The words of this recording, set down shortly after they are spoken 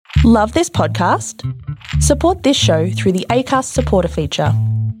Love this podcast? Support this show through the Acast supporter feature.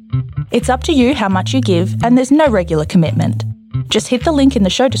 It's up to you how much you give, and there's no regular commitment. Just hit the link in the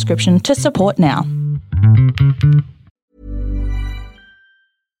show description to support now.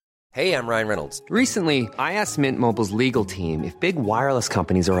 Hey, I'm Ryan Reynolds. Recently, I asked Mint Mobile's legal team if big wireless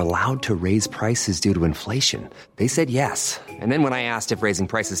companies are allowed to raise prices due to inflation. They said yes. And then when I asked if raising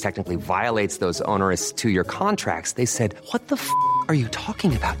prices technically violates those onerous two-year contracts, they said, "What the f*** are you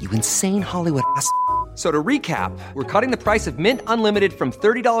talking about, you insane Hollywood ass?" So to recap, we're cutting the price of Mint Unlimited from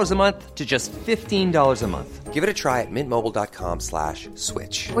 $30 a month to just $15 a month. Give it a try at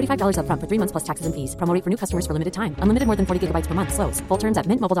mintmobile.com/switch. $45 up front for 3 months plus taxes and fees. Promo rate for new customers for limited time. Unlimited more than 40 gigabytes per month. Slows full terms at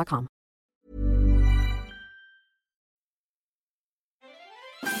mintmobile.com.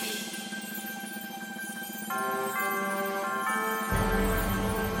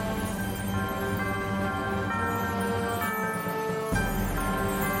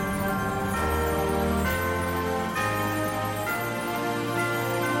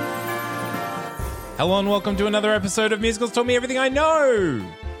 Hello and welcome to another episode of Musicals Taught Me Everything I Know.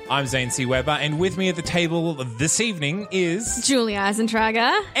 I'm Zane C. Weber, and with me at the table this evening is... Julie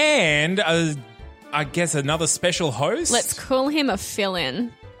Eisentrager. And, I guess, another special host. Let's call him a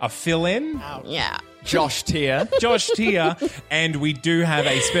fill-in. A fill-in? Yeah. Josh Tier. Josh Tier. And we do have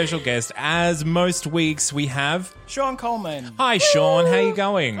a special guest. As most weeks, we have... Sean Coleman. Hi, Sean. How you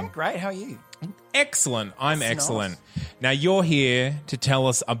going? I'm great. How are you? Excellent. I'm That's excellent. nice. Now, you're here to tell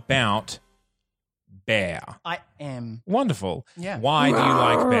us about Bear. I am. Wonderful. Yeah. Why do you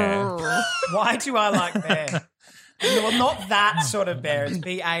like Bear? Why do I like bear? Well, not that sort of bear. It's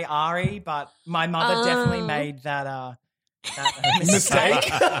B-A-R-E, but my mother definitely made that mistake.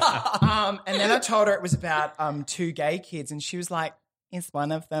 And then I told her it was about two gay kids, and she was like, "Is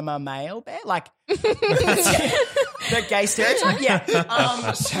one of them a male bear?" Like the gay stereotype.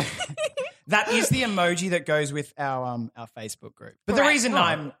 Yeah. So that is the emoji that goes with our Facebook group. But the reason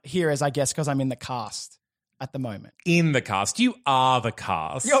I'm here is, I guess, because I'm in the cast at the moment. In the cast. You are the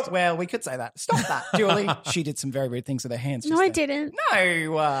cast. Well, we could say that. Stop that, Julie. She did some very rude things with her hands. No, just I then. didn't.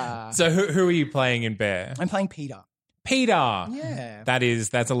 No. So who are you playing in Bear? I'm playing Peter. Peter. Yeah.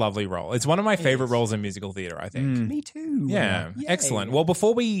 That's a lovely role. It's one of my favorite roles in musical theatre, I think. Me too. Yeah. Yay. Excellent. Well,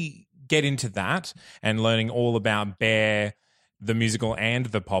 before we get into that and learning all about Bear, the musical and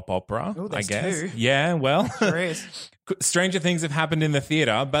the pop opera, Oh, I there's guess. two. Yeah, well, There is. stranger things have happened in the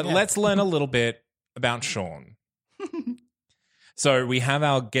theatre, but let's learn a little bit about Sean. So we have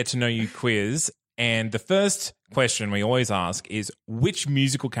our Get to Know You quiz, and the first question we always ask is, which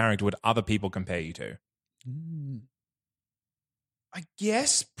musical character would other people compare you to? I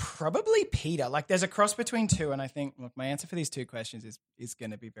guess probably Peter. Like, there's a cross between two, and I think, look, my answer for these two questions is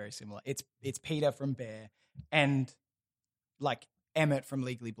going to be very similar. It's Peter from Bear and like Emmett from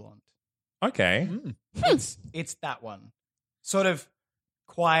Legally Blonde. Okay. It's that one. Sort of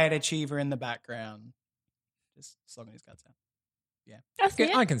quiet achiever in the background, just slogging his guts out. Yeah.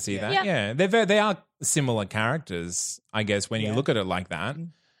 I can see that. Yeah. They are similar characters, I guess, when you look at it like that.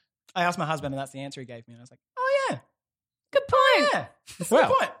 I asked my husband, and that's the answer he gave me, and I was like, "Oh yeah, Good point. yeah, that's a Well,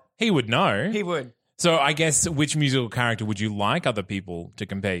 good point." he would know. He would. So I guess which musical character would you like other people to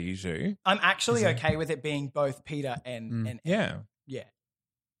compare you to? I'm actually okay with it being both Peter and Emmett. Yeah. Yeah.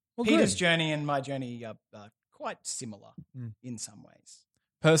 Well, Peter's good. journey and my journey are quite similar in some ways.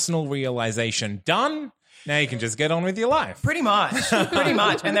 Personal realization done. Now you can just get on with your life. Pretty much. Pretty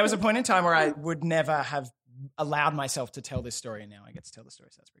much. And there was a point in time where I would never have allowed myself to tell this story, and now I get to tell the story.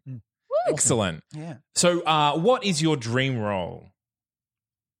 So that's pretty cool. Excellent. Yeah. So what is your dream role?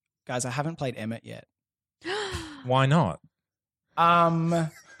 Guys, I haven't played Emmett yet. Why not?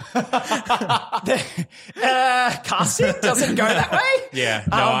 Casting doesn't go that way. Yeah,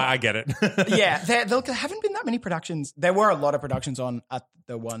 no, I get it. Yeah, there haven't been that many productions. There were a lot of productions on at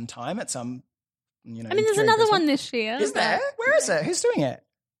the one time at some, I mean, there's during another Brisbane. one this year. Is there? Where is it? Who's doing it?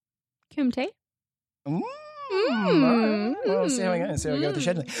 Kumte. All right. Well, see how we go. See how we go with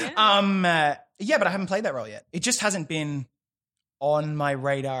the scheduling. Yeah, but I haven't played that role yet. It just hasn't been on my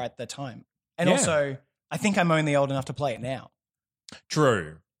radar at the time. And Yeah. also, I think I'm only old enough to play it now.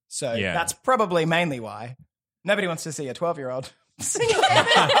 True. So Yeah. that's probably mainly why. Nobody wants to see a 12-year-old singing.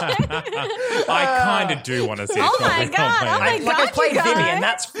 I kind of do want to see it. Oh my God. Oh my Like, I God, played you guys. Vivian,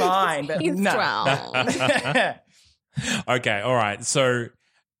 that's fine. But He's no. 12. Okay, all right. So,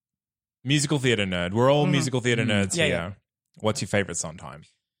 musical theatre nerd. We're all musical theatre nerds Yeah, here. yeah. What's your favourite Sondheim?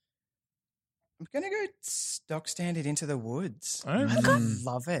 I'm going to go stock standard Into the Woods. Oh. I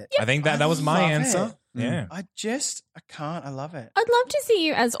love it. I think that was my love answer. it. Yeah. I can't. I love it. I'd love to see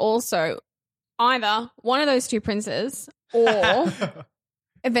you as also either one of those two princes or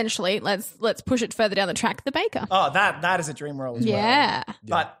eventually, let's push it further down the track. The Baker. Oh, that is a dream role as well. Yeah.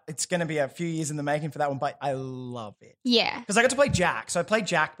 But it's going to be a few years in the making for that one, but I love it. Yeah. Because I got to play Jack. So I played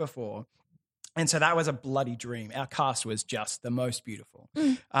Jack before. And so that was a bloody dream. Our cast was just the most beautiful.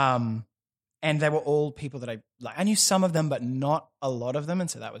 And they were all people that I knew some of them, but not a lot of them. And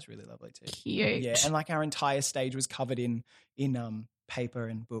so that was really lovely too. Cute. Yeah. And like our entire stage was covered in paper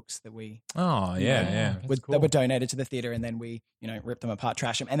and books that we that were donated to the theatre, and then we ripped them apart,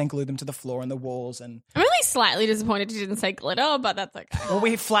 trash them, and then glued them to the floor and the walls. And I'm really slightly disappointed you didn't say glitter, but that's okay.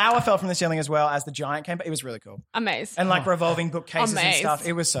 well, flour fell from the ceiling as well as the giant came, but it was really cool. Amazing. And like revolving bookcases and Amazed. stuff.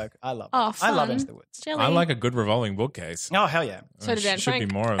 It was so cool. I love it. Oh, I love fun. Into the Woods. Jelly. I like a good revolving bookcase. Oh hell yeah! So did Dan Should be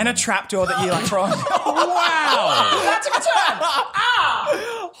Frank. more of And a them. trapdoor that you like throw on. Wow! That's a return!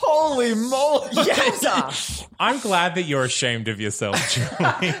 Holy moly! Yes! I'm glad that you're ashamed of yourself,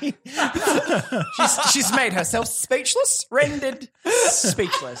 Julie. She's made herself speechless, rendered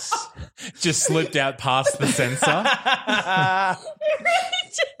speechless. Just slipped out past the censor.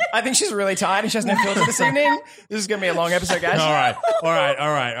 I think she's really tired and she has no filter this evening. This is going to be a long episode, guys. All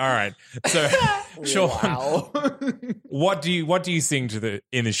right. So, Sean, what do you sing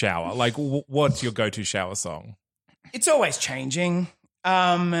in the shower? Like, what's your go-to shower song? It's always changing.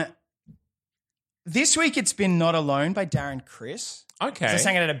 This week it's been Not Alone by Darren Criss. Okay. I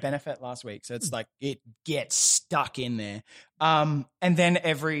sang it at a benefit last week, so it's like it gets stuck in there. And then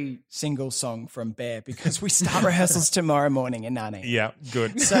every single song from Bear, because we start rehearsals tomorrow morning in 9 a.m. Yeah,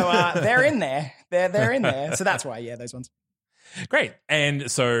 good. So they're in there. They're in there. So that's why, those ones. Great. And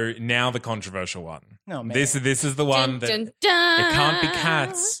so now the controversial one. Oh, man. This is the one that Dun, dun, it dun. can't be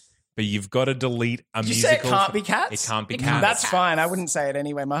Cats, but you've got to delete a Did you musical. say it can't be Cats? It can't be It Cats. can't That's fine. I wouldn't say it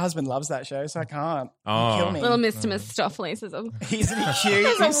anyway. My husband loves that show, so I can't. Oh. He'll kill me. Little Mr. Mistopheles is a, Isn't he cute?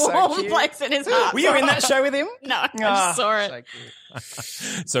 there's a He's so warm cute. place in his heart. Were you in that show with him? No, I Ah, just saw it.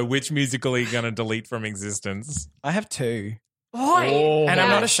 so cute. So which musical are you going to delete from existence? I have two, Boy. and I'm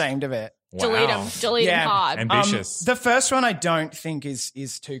not Yes. ashamed of it. Delete them. Delete them hard. Ambitious. The first one I don't think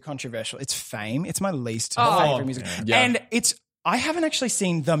is too controversial. It's Fame. It's my least Oh. favorite musical. Yeah. And I haven't actually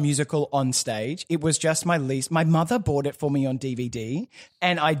seen the musical on stage. It was just my least. My mother bought it for me on DVD,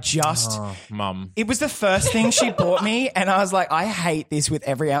 and I just. Oh, Mum. It was the first thing she bought me, and I was like, I hate this with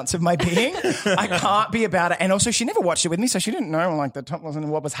every ounce of my being. I can't be about it. And also, she never watched it with me, so she didn't know like the top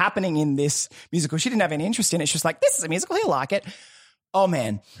and what was happening in this musical. She didn't have any interest in it. She was like, this is a musical, he'll like it. Oh,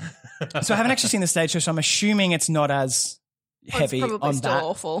 man. So I haven't actually seen the stage show, so I'm assuming it's not as heavy probably on still that.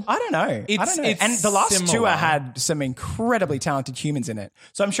 awful. I don't know. It's And the last similar. tour had some incredibly talented humans in it,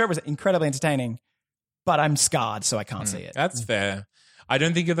 so I'm sure it was incredibly entertaining, but I'm scarred, so I can't see it. That's fair. I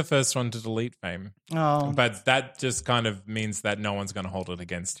don't think you're the first one to delete Fame. Oh. But that just kind of means that no one's going to hold it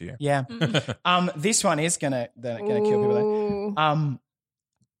against you. Yeah. This one is gonna kill people though.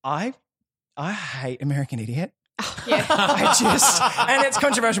 I hate American Idiot. And it's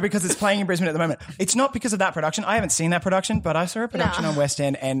controversial because it's playing in Brisbane at the moment. It's not because of that production. I haven't seen that production, but I saw a production on West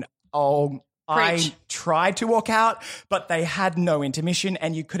End, and I Preach. tried to walk out, but they had no intermission,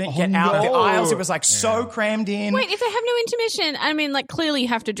 and you couldn't get out of the aisles. It was like so crammed in. Wait, if they have no intermission, I mean, like clearly you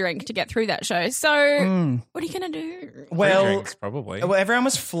have to drink to get through that show. So what are you going to do? well, Drinks, probably. Well, everyone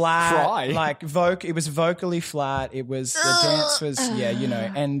was flat. Fry. Like it was vocally flat. It was the dance was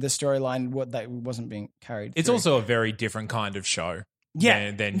and the storyline that wasn't being carried. It's through. also a very different kind of show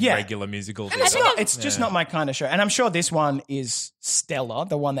than regular musicals. It's just not my kind of show. And I'm sure this one is stellar,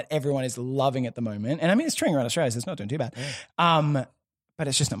 the one that everyone is loving at the moment. And I mean, it's touring around Australia, so it's not doing too bad. But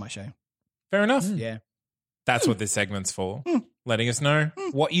it's just not my show. Fair enough. Yeah. That's what this segment's for. Letting us know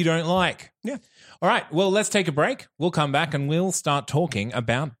what you don't like. Yeah. All right. Well, let's take a break. We'll come back and we'll start talking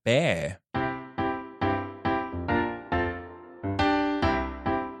about Bear.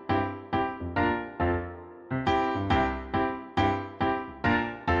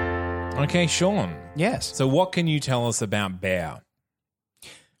 Okay, Sean. Yes. So what can you tell us about Bear?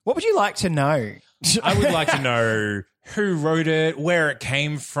 What would you like to know? I would like to know who wrote it, where it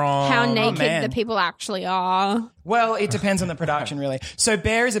came from. How naked man. the people actually are. Well, it depends on the production, really. So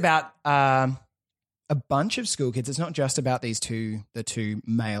Bear is about a bunch of school kids. It's not just about the two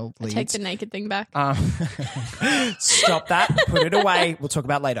male leads. Take the naked thing back. Stop that. Put it away. We'll talk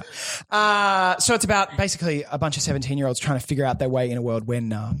about it later. So it's about basically a bunch of 17-year-olds trying to figure out their way in a world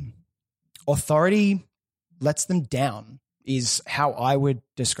when authority lets them down, is how I would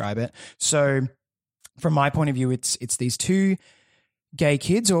describe it. So from my point of view, it's these two gay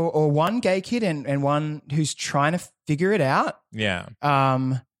kids or one gay kid and one who's trying to figure it out. Yeah.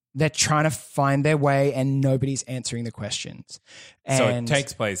 they're trying to find their way and nobody's answering the questions. So it And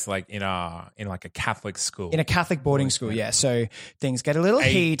takes place like in like a Catholic school. in a Catholic boarding school, yeah. So things get a little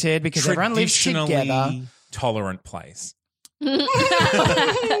heated because everyone lives traditionally together. tolerant place. Been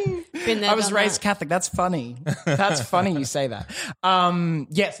there, I was done raised that. Catholic. That's funny. That's funny you say that.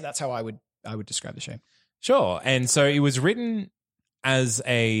 Yeah, so that's how I would describe the show. Sure. And so it was written as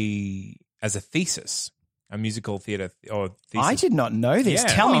a thesis, a musical theater or thesis I did not know this. Yeah.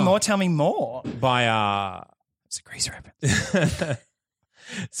 Tell me Oh. more. Tell me more. by It's a Grease reference.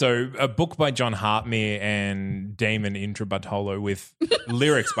 so a book by John Hartmere and Damon Introbartolo with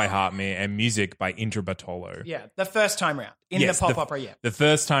lyrics by Hartmere and music by Introbartolo. Yeah, the first time round in Yes, the pop opera. Yeah, The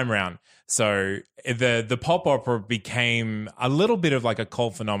first time round. So the pop opera became a little bit of like a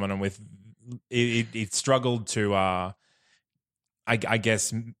cult phenomenon with it struggled to I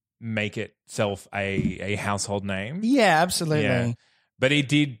guess make itself a household name. yeah, absolutely. Yeah. But it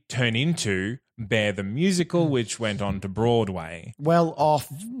did turn into Bear the Musical, which went on to Broadway. Well, off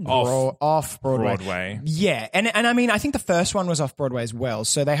Broadway. Broadway. Yeah, and I mean, I think the first one was off Broadway as well.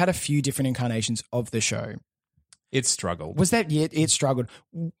 So they had a few different incarnations of the show. It struggled. Was that yeah? It struggled.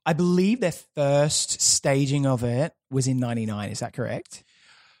 I believe their first staging of it was in '99. Is that correct?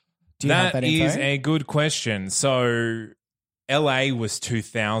 Do you have that info? is a good question. So LA was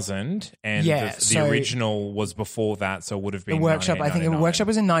 2000 and Yeah, the so- original was before that, so it would have been The workshop, I think the 1999. workshop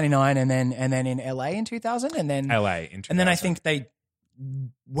was in '99, and then in LA in 2000, and then LA in 2000. and then I think they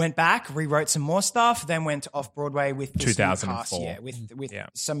went back, rewrote some more stuff, then went off Broadway with this new 2004. cast, yeah, with Yeah.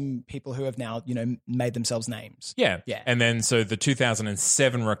 some people who have now made themselves names. Yeah. Yeah. And then so the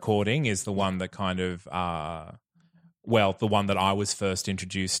 2007 recording is the one that kind of the one that I was first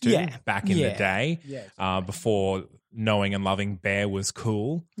introduced to Yeah. back in the Yeah. day, Yeah, before knowing and loving Bear was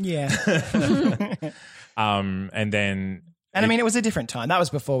cool. Yeah, And then and I mean it was a different time. That was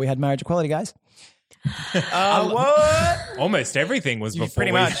before we had marriage equality, guys. What? almost everything was before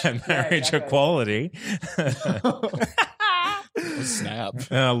pretty we much. had marriage equality. Snap.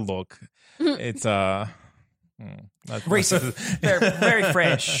 Look, it's Recent, very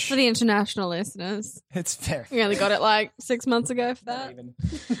fresh. For the international listeners, It's very we only got it like 6 months ago for that.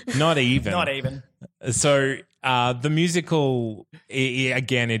 not even. not even. So the musical,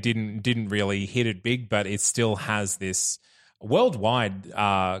 again, it didn't really hit it big, but it still has this worldwide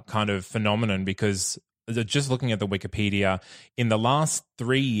kind of phenomenon because just looking at the Wikipedia, in the last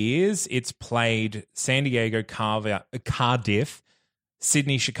 3 years, it's played San Diego, Cardiff,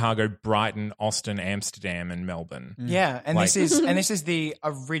 Sydney, Chicago, Brighton, Austin, Amsterdam, and Melbourne. Yeah, and Like- this is the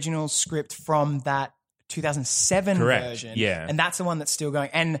original script from that 2007 Correct, version. yeah. and that's the one that's still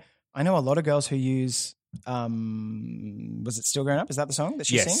going. And I know a lot of girls who use. Was it Still Growing Up? Is that the song that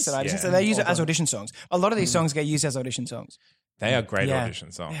she Yes, sings? At auditions? yeah. So they use it as audition songs. A lot of these songs get used as audition songs. They are great Yeah.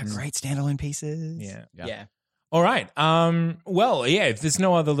 audition songs. They are great standalone pieces. Yeah. Yeah. All right. Well, yeah, if there's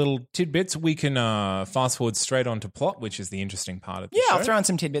no other little tidbits, we can fast forward straight on to plot, which is the interesting part of the show. I'll throw in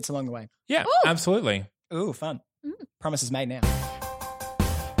some tidbits along the way. Yeah, absolutely. Ooh, fun. Promises made now.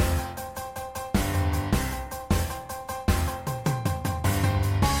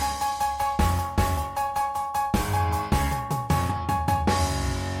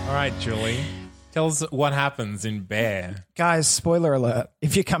 All right, Julie. Tell us what happens in Bear. Guys, spoiler alert.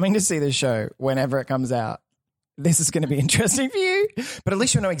 If you're coming to see the show whenever it comes out, this is going to be interesting for you. But at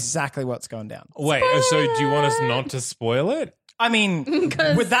least you'll know exactly what's going down. Wait, so do you want us not to spoil it? I mean,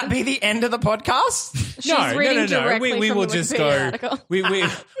 would that be the end of the podcast? She's reading directly We from will the just Wikipedia go. article. We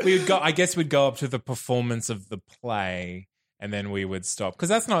would go. I guess we'd go up to the performance of the play, and then we would stop because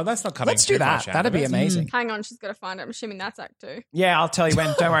that's not cutting. Let's do too that. much out That'd of be it. amazing. Hang on, she's got to find it. I'm assuming that's Act 2. Yeah, I'll tell you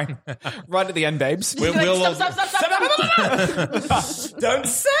when. Don't worry. Right at the end, babes. We'll all- Don't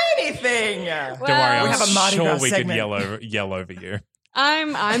say anything. Don't worry, I'm We have a Mardi sure Gras we segment. could yell over you.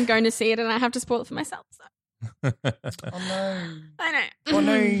 I'm going to see it and I have to spoil it for myself. So. Oh no. I know. Oh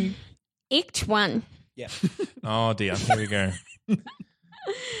no. Act 1. Yeah. Oh dear, here we go.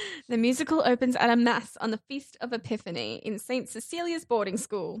 The musical opens at a mass on the Feast of Epiphany in St. Cecilia's boarding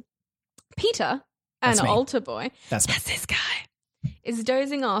school. Peter, That's an me. altar boy, That's me. this guy, is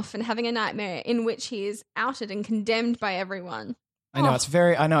dozing off and having a nightmare in which he is outed and condemned by everyone. I know it's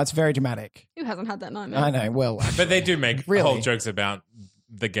very dramatic. Who hasn't had that nightmare? I know. Well, But they do make Really? whole jokes about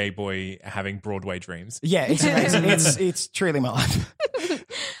the gay boy having Broadway dreams. yeah, it's amazing. it's truly my life.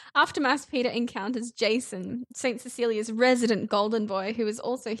 After Mass, Peter encounters Jason, St. Cecilia's resident golden boy, who is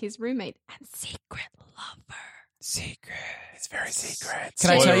also his roommate and secret lover. Secret. It's very secret. Can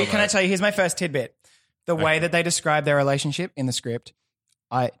I tell you? Spoiler Can I alert. tell you? Here's my first tidbit. The way that they describe their relationship in the script,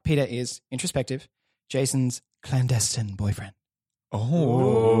 Peter is introspective, Jason's clandestine boyfriend.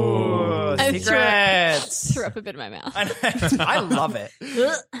 Ooh, I secrets. Threw up a bit in my mouth. I love it.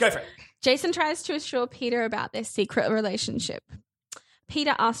 Go for it. Jason tries to assure Peter about their secret relationship.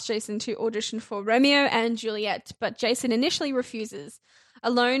 Peter asks Jason to audition for Romeo and Juliet, but Jason initially refuses.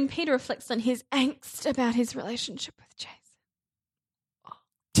 Alone, Peter reflects on his angst about his relationship with Jason.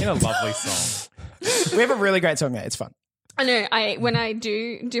 In a lovely song. We have a really great song there. It's fun. I know. When I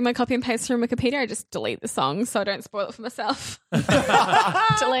do my copy and paste from Wikipedia, I just delete the song so I don't spoil it for myself.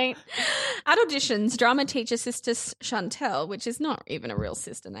 Delete. At auditions, drama teacher Sister Chantel, which is not even a real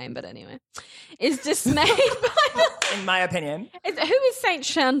sister name, but anyway, is dismayed by In my opinion. who is Saint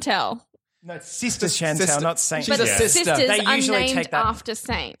Chantel? No, it's Sister Chantel, not Saint. She's a But sister. sisters They are usually named take that- after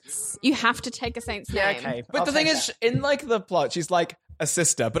saints. You have to take a saint's Yeah, name. okay. But the thing is, in like the plot, she's like a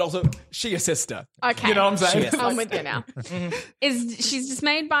sister, but also she a sister. Okay. You know what I'm saying? She is. I'm with you now. She's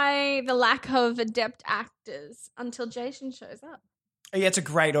dismayed by the lack of adept actors until Jason shows up. Yeah, it's a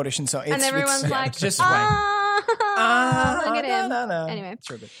great audition song. And everyone's like, just wait. look at him. No. Anyway, It's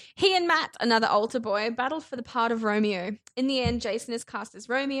real good. he and Matt, another altar boy, battle for the part of Romeo. In the end, Jason is cast as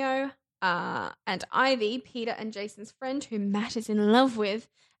Romeo, and Ivy, Peter and Jason's friend, who Matt is in love with,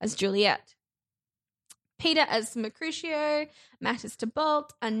 as Juliet. Peter as Mercutio, Matt as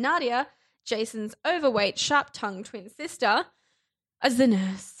Tybalt, and Nadia, Jason's overweight, sharp-tongued twin sister, as the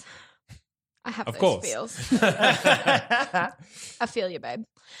nurse. I have Of those course. feels. I feel you, babe.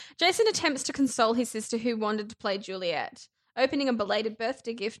 Jason attempts to console his sister who wanted to play Juliet. Opening a belated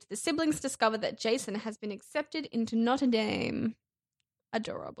birthday gift, the siblings discover that Jason has been accepted into Notre Dame.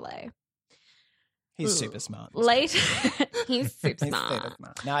 Adorable. He's super smart. Later, he's super He's smart. super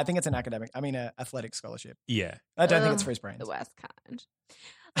smart. No, I think it's an athletic scholarship. Yeah. I don't think it's for his brains. The worst kind.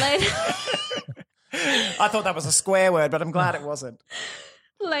 Later, I thought that was a square word, but I'm glad it wasn't.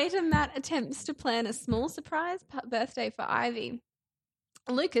 later, Matt attempts to plan a small surprise birthday for Ivy.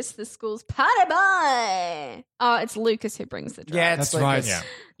 Lucas, the school's party boy. Oh, it's Lucas who brings the drug. Yeah, it's That's right. Lucas.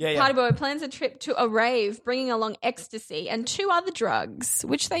 Yeah. Yeah. Party boy plans a trip to a rave, bringing along ecstasy and 2 other drugs,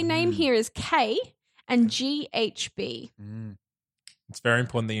 which they name here as K and GHB. It's very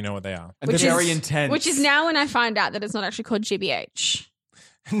important that you know what they are. And they're very intense. Which is now when I find out that it's not actually called GBH.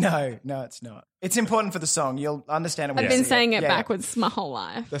 No, it's not. It's important for the song. You'll understand it when I've you been see saying it Yeah. backwards my whole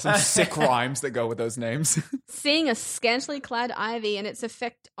life. There's some sick rhymes that go with those names. Seeing a scantily clad Ivy and its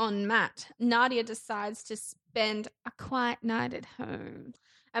effect on Matt, Nadia decides to spend a quiet night at home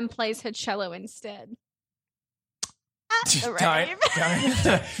and plays her cello instead. At the rave.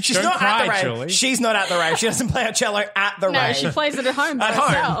 Don't. She's Don't not cry, at the rave. Julie. She's not at the rave. She doesn't play a cello at the No, rave. she plays it at home by at home.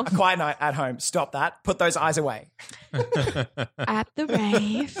 herself. A quiet night at home. Stop that. Put those eyes away. At the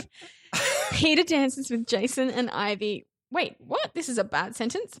rave, Peter dances with Jason and Ivy. Wait, what? This is a bad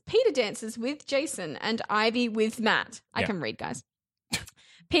sentence. Peter dances with Jason and Ivy with Matt. I Yeah. can read, guys.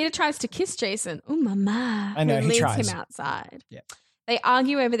 Peter tries to kiss Jason. Ooh, mama. I know, who he leads tries. him outside. Yeah. They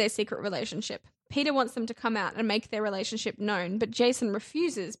argue over their secret relationship. Peter wants them to come out and make their relationship known, but Jason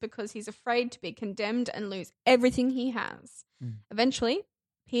refuses because he's afraid to be condemned and lose everything he has. Eventually,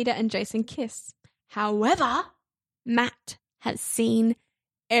 Peter and Jason kiss. However, Matt has seen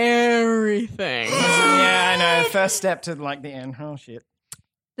everything. Yeah, I know. First step to like the end. Oh, shit.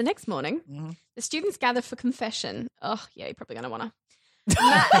 The next morning, Mm-hmm. the students gather for confession. Oh, yeah, you're probably going to want to.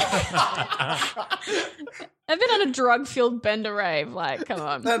 I've been on a drug-fueled bender rave. Like, come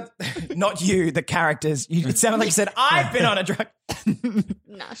on. Not you, the characters. It sounded like you said, I've been on a drug.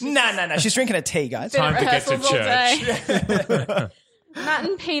 No, No. She's drinking a tea, guys. been at Time to get to rehearsals all church. day. Matt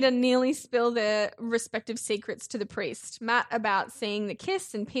and Peter nearly spill their respective secrets to the priest. Matt about seeing the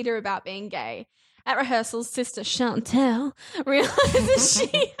kiss and Peter about being gay. At rehearsals, Sister Chantel realizes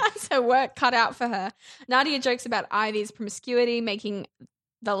she has her work cut out for her. Nadia jokes about Ivy's promiscuity, making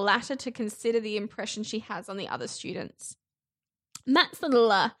the latter to consider the impression she has on the other students. Matt's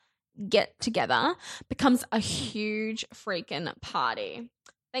little get-together becomes a huge freaking party,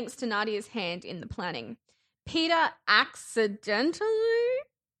 thanks to Nadia's hand in the planning. Peter accidentally...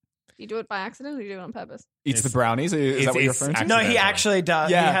 Do you do it by accident or do you do it on purpose? Eats the brownies? Is that what you're it's referring to? No, he actually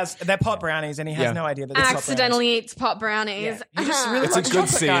does. Yeah. He has. They're pot brownies, and he has Yeah. no idea that they're pot Accidentally eats pot brownies. brownies. Yeah. He just really It's a likes good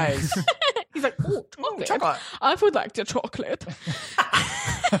chocolate, scene. guys. He's like, oh, chocolate. chocolate. I would like the chocolate.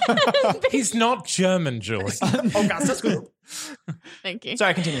 He's not German, Julie. Oh, gosh, that's good. Thank you.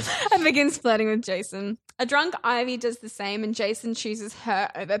 Sorry, continue. And begins flirting with Jason. A drunk Ivy does the same, and Jason chooses her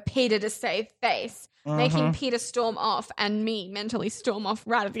over Peter to save face, making Peter storm off and me mentally storm off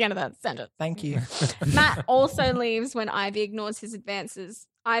right at the end of that sentence. Thank you. Matt also leaves when Ivy ignores his advances.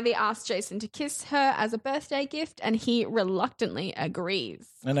 Ivy asks Jason to kiss her as a birthday gift, and he reluctantly agrees.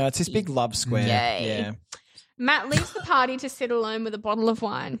 I know, it's his big love square. Yay. Yeah. Matt leaves the party to sit alone with a bottle of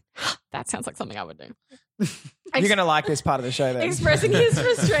wine. That sounds like something I would do. You're going to like this part of the show then. Expressing his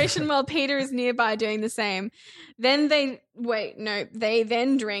frustration while Peter is nearby doing the same. Then they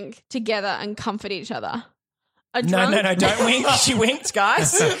then drink together and comfort each other. No, don't wink. She winked,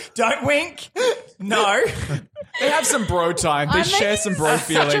 guys. Don't wink. No. They have some bro time. They share some bro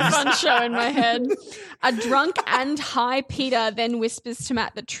feelings. Such a fun show in my head. A drunk and high Peter then whispers to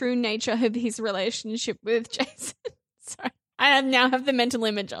Matt the true nature of his relationship with Jason. Sorry. I now have the mental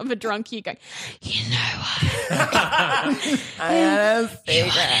image of a drunk you going, you know what? I have a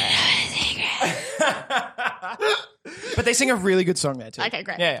secret. But they sing a really good song there too. Okay,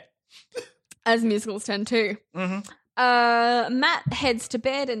 great. Yeah. As musicals tend to. Mm-hmm. Matt heads to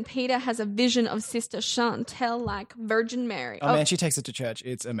bed and Peter has a vision of Sister Chantel like Virgin Mary. Oh, man, she takes it to church.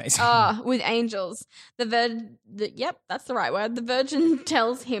 It's amazing. With angels. Yep, that's the right word. The Virgin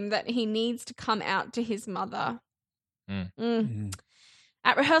tells him that he needs to come out to his mother.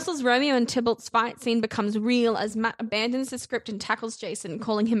 At rehearsals, Romeo and Tybalt's fight scene becomes real as Matt abandons the script and tackles Jason,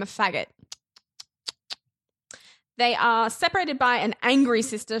 calling him a faggot. They are separated by an angry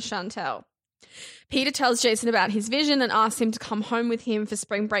Sister Chantel. Peter tells Jason about his vision and asks him to come home with him for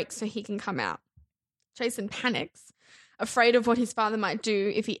spring break so he can come out. Jason panics, afraid of what his father might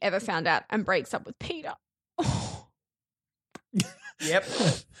do if he ever found out, and breaks up with Peter. Oh. Yep.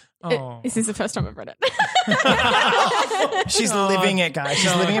 This is the first time I've read it. She's living it, guys.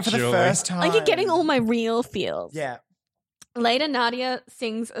 She's living it for the first time. Like, you're getting all my real feels. Yeah. Later, Nadia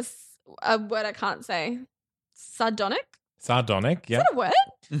sings a word I can't say. Sardonic? Sardonic, yeah. Is that a word?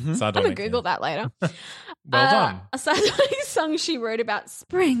 Mm-hmm. Sardonic, I'm going to Google that later. Well done. A sardonic song she wrote about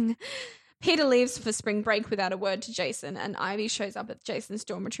spring. Peter leaves for spring break without a word to Jason, and Ivy shows up at Jason's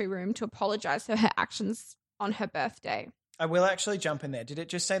dormitory room to apologize for her actions on her birthday. I will actually jump in there. Did it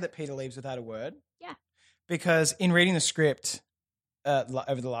just say that Peter leaves without a word? Yeah. Because in reading the script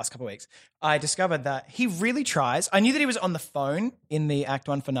over the last couple of weeks, I discovered that he really tries. I knew that he was on the phone in the Act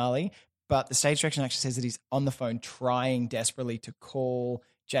 1 finale, but the stage direction actually says that he's on the phone trying desperately to call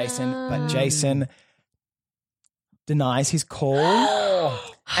Jason, but Jason denies his call.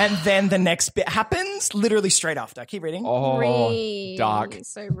 And then the next bit happens literally straight after. Keep reading. Dark.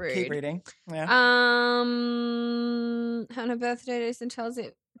 So rude. Keep reading. Yeah. On her birthday, Jason tells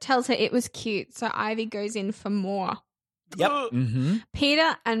her it was cute, so Ivy goes in for more. Yep. Mm-hmm.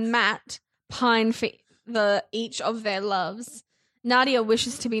 Peter and Matt pine for each of their loves. Nadia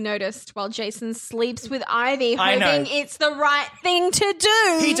wishes to be noticed while Jason sleeps with Ivy, hoping it's the right thing to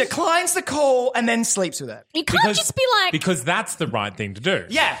do. He declines the call and then sleeps with it. You can't just be like... Because that's the right thing to do.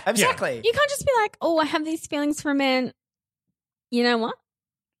 Yeah, exactly. You can't just be like, oh, I have these feelings for a man. You know what?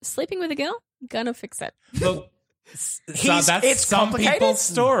 Sleeping with a girl, gonna fix it. Look, that's it's some complicated. people's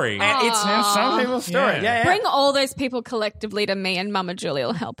story. And it's some people's story. Yeah. Bring all those people collectively to me and Mama Julie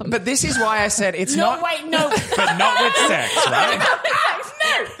will help them. But this is why I said it's not... But not with sex, right?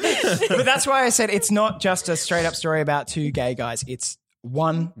 But that's why I said it's not just a straight up story about two gay guys. It's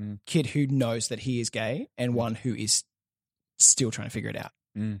one kid who knows that he is gay and one who is still trying to figure it out.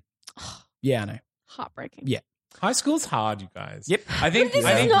 Yeah, I know. Heartbreaking. Yeah. High school's hard, you guys. Yep. I think This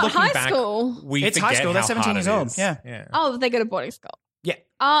is not looking high back, school. we It's forget high school. They're how 17 hard years it old. is. Yeah. Oh, they go to boarding school. Yeah.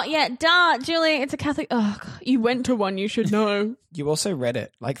 Oh, yeah. Duh, Julie, it's a Catholic. Oh, God, you went to one. You should know. You also read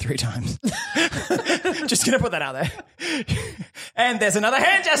it like 3 times. Just going to put that out there. And there's another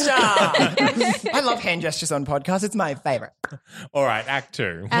hand gesture. I love hand gestures on podcasts. It's my favorite. All right, Act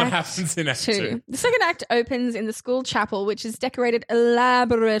 2. What happens in Act 2? The second act opens in the school chapel, which is decorated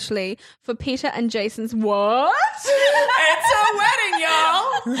elaborately for Peter and Jason's what? It's a wedding,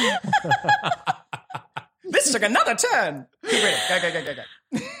 y'all. This took another turn. Keep reading. Go.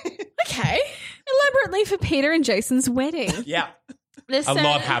 Okay. Elaborately for Peter and Jason's wedding. Yeah. A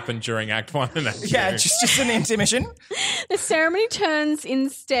lot happened during Act 1 and Act 2. Yeah, just an intermission. The ceremony turns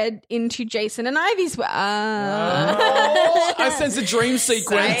instead into Jason and Ivy's I sense a dream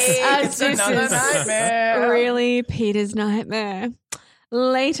sequence. It's another nightmare. Really Peter's nightmare.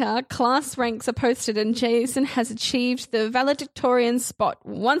 Later, class ranks are posted and Jason has achieved the valedictorian spot,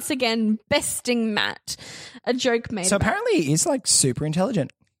 once again besting Matt. A joke made So about- apparently he's like super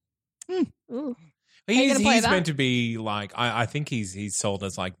intelligent. Ooh. He's gonna play that? meant to be like, I think he's sold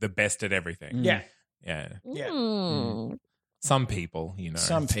as like the best at everything. Yeah. Yeah. Yeah. Mm. Some people, you know.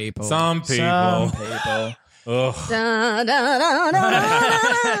 Some people. Some people. Ugh. Da, da, da, da,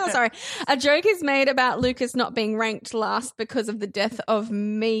 da. Sorry. A joke is made about Lucas not being ranked last because of the death of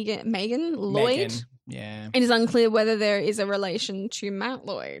Megan Lloyd. Megan. Yeah. It is unclear whether there is a relation to Matt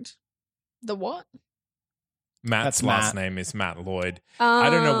Lloyd. The what? Matt's That's last Matt. name is Matt Lloyd.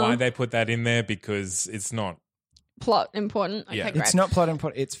 I don't know why they put that in there because it's not plot important. Okay, Yeah. great. It's not plot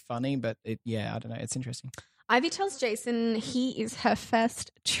important. It's funny, but I don't know. It's interesting. Ivy tells Jason he is her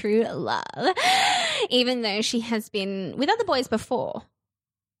first true love, even though she has been with other boys before.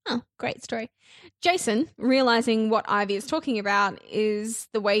 Oh, great story. Jason, realizing what Ivy is talking about is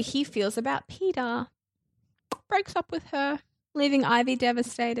the way he feels about Peter, breaks up with her, leaving Ivy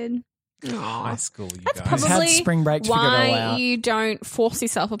devastated. High school, you That's guys. Had probably spring break to figure it all why out. you don't force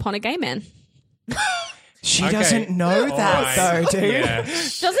yourself upon a gay man. She Okay. doesn't know All that right. though, dude. Yeah.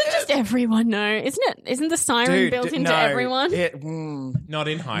 Doesn't just everyone know? Isn't it? Isn't the siren Dude, built into no, everyone? Not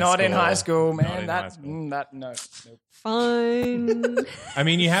in high school. Not in high school, Not man. in That high school. no. Fine. I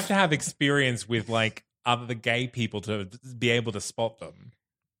mean, you have to have experience with like other gay people to be able to spot them.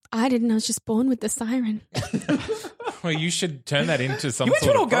 I didn't. I was just born with the siren. Well, you should turn that into some You went to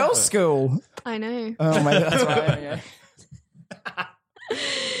sort an of all-girls profit. I school. know. Oh my, that's why.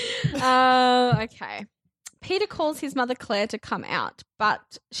 Yeah. Okay. Peter calls his mother Claire to come out,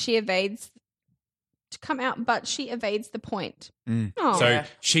 but she evades the point. Oh. So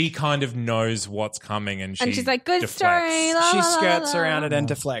she kind of knows what's coming, and she's like, "Good deflects. story." La, She la, la, skirts la. around it and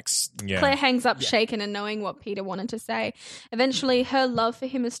deflects. Yeah. Claire hangs up, shaken and knowing what Peter wanted to say. Eventually, her love for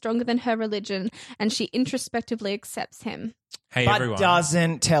him is stronger than her religion, and she introspectively accepts him. Hey, But everyone.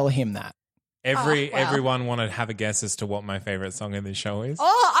 doesn't tell him that. Everyone want to have a guess as to what my favorite song in this show is?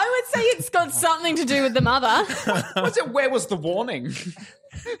 Oh, I would say it's got something to do with the mother. Was it? Where was the warning?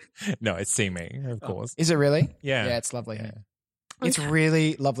 No, it's See Me, of course. Is it really? Yeah. Yeah, it's lovely. Hey? It's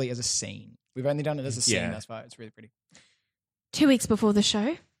really lovely as a scene. We've only done it as a scene Yeah. thus far. It's really pretty. 2 weeks before the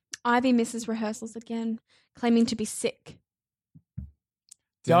show, Ivy misses rehearsals again, claiming to be sick.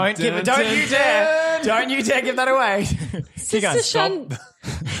 Don't you dare give that away. Keep going.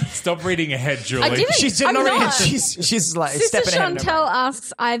 Stop reading ahead, Julie. I didn't. She's I'm not reading. not. She's like Sister stepping ahead. Chantel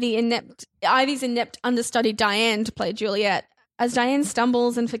asks Ivy's inept understudy Diane to play Juliet. As Diane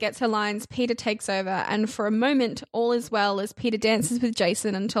stumbles and forgets her lines, Peter takes over, and for a moment, all is well as Peter dances with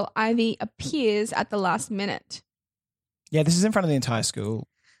Jason until Ivy appears at the last minute. Yeah, this is in front of the entire school.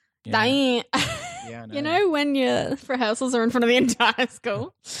 Yeah. Diane, Yeah, I know. you know when your rehearsals are in front of the entire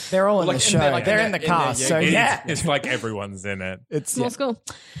school? They're all in Like, the in show. there, like, They're in in the there, cast. yeah, So yeah. yeah, It's like everyone's in it. it's Small school.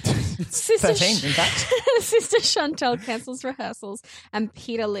 Sister 13, in fact. Sister Chantel cancels rehearsals and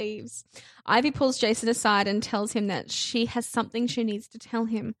Peter leaves. Ivy pulls Jason aside and tells him that she has something she needs to tell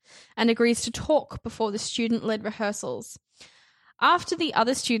him and agrees to talk before the student-led rehearsals. After the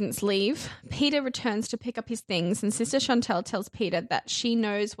other students leave, Peter returns to pick up his things and Sister Chantel tells Peter that she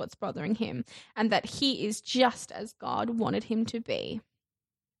knows what's bothering him and that he is just as God wanted him to be.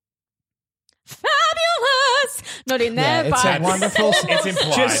 Fabulous! Not in there, Yeah, it's but a wonderful. It's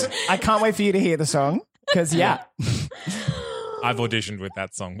implied. I can't wait for you to hear the song because I've auditioned with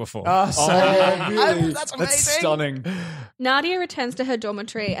that song before. so good. That's stunning. Nadia returns to her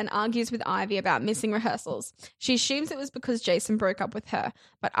dormitory and argues with Ivy about missing rehearsals. She assumes it was because Jason broke up with her,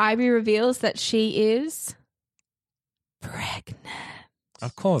 but Ivy reveals that she is pregnant.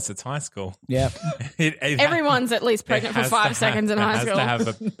 Of course, it's high school. Yep. Everyone's at least pregnant for 5 seconds in high school.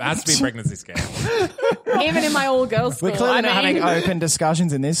 Has to be a pregnancy scare. Even in my all-girls school. We're clearly I not mean, having open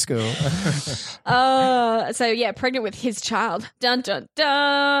discussions in this school. So yeah, pregnant with his child. Dun dun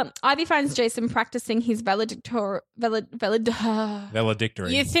dun. Ivy finds Jason practicing his valedictory.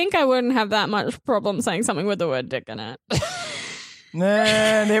 Valedictory. You think I wouldn't have that much problem saying something with the word dick in it?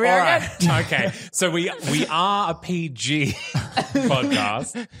 There we All are right. again. Okay. So we are a PG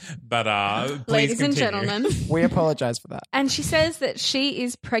podcast, but please Ladies and continue. gentlemen. We apologize for that. And she says that she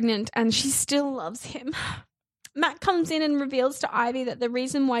is pregnant and she still loves him. Matt comes in and reveals to Ivy that the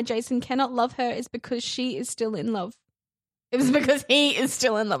reason why Jason cannot love her is because she is still in love. It was because he is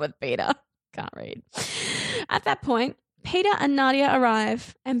still in love with Peter. Can't read. At that point, Peter and Nadia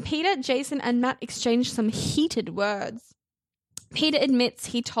arrive, and Peter, Jason, and Matt exchange some heated words. Peter admits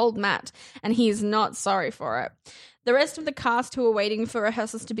he told Matt, and he is not sorry for it. The rest of the cast who were waiting for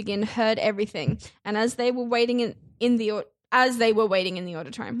rehearsals to begin heard everything, and as they were waiting in the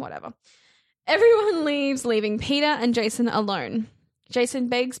auditorium, whatever. Everyone leaves, leaving Peter and Jason alone. Jason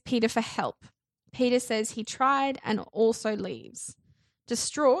begs Peter for help. Peter says he tried and also leaves.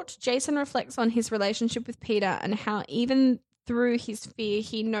 Distraught, Jason reflects on his relationship with Peter and how even through his fear,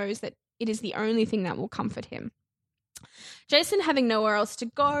 he knows that it is the only thing that will comfort him. Jason, having nowhere else to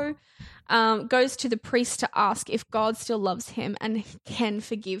go, goes to the priest to ask if God still loves him and can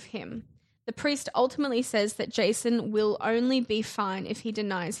forgive him. The priest ultimately says that Jason will only be fine if he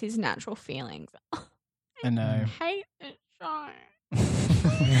denies his natural feelings. I know. I hate it, Sean.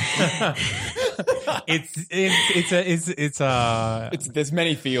 It's There's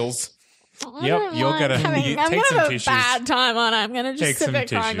many feels. I Yep, don't you're like gonna- having- you I'm take gonna some have tissues. a bad time on it. I'm gonna just Take sit some there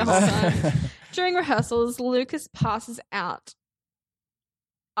crying the tissues. whole time. During rehearsals, Lucas passes out.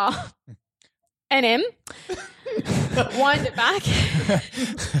 NM. Wind it back.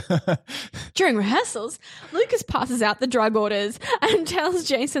 During rehearsals, Lucas passes out the drug orders and tells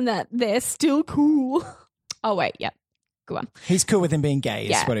Jason that they're still cool. Oh, wait, yep. Go on. He's cool with him being gay, is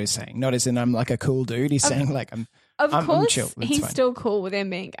Yeah. what he was saying. Not as in I'm like a cool dude. He's saying like I'm Of chill. course, That's he's fine. still cool with him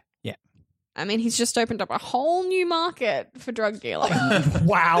being gay. Yeah. I mean, he's just opened up a whole new market for drug dealing.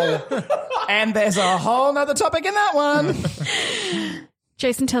 Wow. And there's a whole nother topic in that one.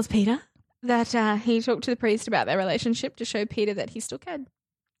 Jason tells Peter that he talked to the priest about their relationship to show Peter that he still cared.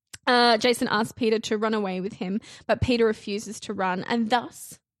 Jason asks Peter to run away with him, but Peter refuses to run and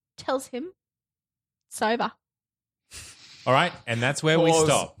thus tells him it's over. All right, and that's where we Pause.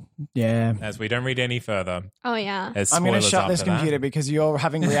 stop, Yeah. as we don't read any further. Oh, yeah. As I'm going to spoilers shut this after that. computer because you're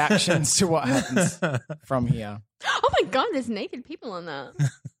having reactions to what happens from here. Oh, my God, there's naked people on that.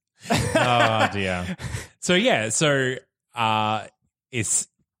 Oh dear. So it's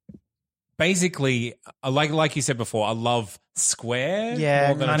basically like you said before, a love square. Yeah,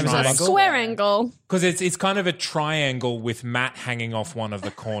 more than a 90% love triangle. Square angle. Because it's kind of a triangle with Matt hanging off one of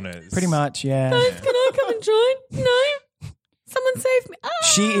the corners. Pretty much, yeah. Can I come and join? No? Someone save me. Ah!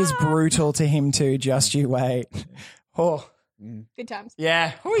 She is brutal to him too, just you wait. Oh, Good times.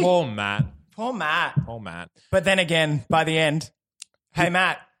 yeah. Poor Matt. Poor Matt. Poor Matt. But then again, by the end, hey,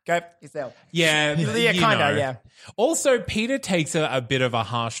 Matt, go yourself. Yeah, Yeah, you kind know. of, yeah. Also, Peter takes a bit of a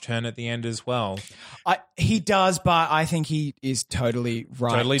harsh turn at the end as well. He does, but I think he is totally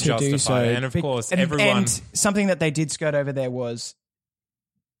right Totally to do so. justified. And of course, everyone- And something that they did skirt over there was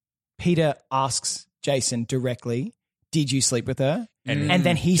Peter asks Jason directly, did you sleep with her? And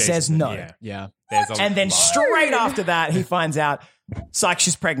then he Jason says said, no. Yeah. Yeah. There's a And then lie. straight after that, he finds out, psych,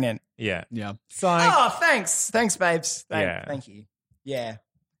 she's pregnant. Yeah. Yeah. Oh, thanks. Thanks, babes. Yeah. Thank you. Yeah.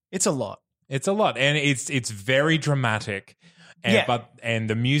 It's a lot. It's a lot, and it's very dramatic, and Yeah. and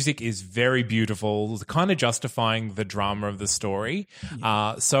the music is very beautiful, kind of justifying the drama of the story.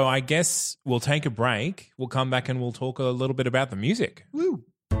 So I guess we'll take a break. We'll come back and we'll talk a little bit about the music. Woo.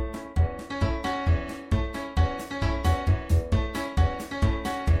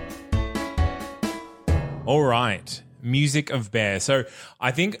 All right, music of Bear. So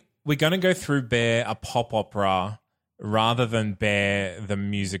I think we're going to go through Bear, a pop opera, rather than Bear the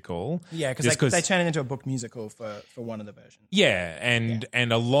musical. Yeah, Just because they turn it into a book musical for one of the versions. Yeah, and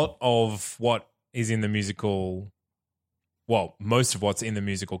a lot of what is in the musical, well, most of what's in the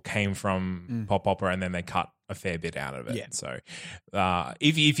musical came from pop opera, and then they cut a fair bit out of it. Yeah. So,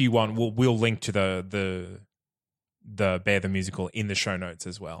 if you want, we'll link to the Bear the musical in the show notes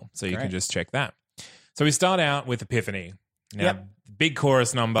as well, so you can Great. just check that. So we start out with Epiphany. Now, Yep. big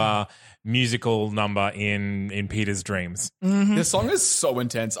chorus number, musical number in Peter's dreams. This song is so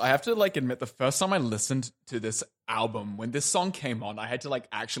intense. I have to admit, the first time I listened to this album, when this song came on, I had to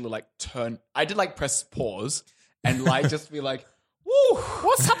actually turn. I did press pause and just be like, "Woo,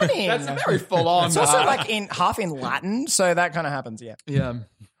 What's happening? that's very full on." It's also in half in Latin, so that kind of happens, yeah. yeah.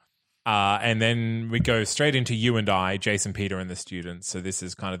 And then we go straight into You and I, Jason, Peter, and the students. So this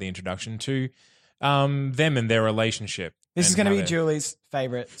is kind of the introduction to them and their relationship. This is and going to how be they're- Julie's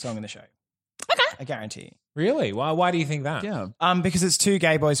favorite song in the show. Okay. I guarantee. Really? Why do you think that? Yeah. Because it's two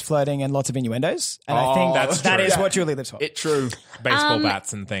gay boys flirting and lots of innuendos. And I Oh, think that's that true. is Yeah. what Julie lives for. True. Baseball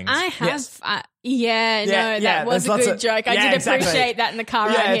bats and things. I have. Yes. Yeah, Yeah, no, yeah, that was there's a lots good of- joke. I yeah, did exactly. appreciate that in the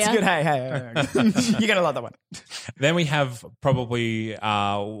car yeah, right it's here. good. Hey. You're going to love that one. Then we have probably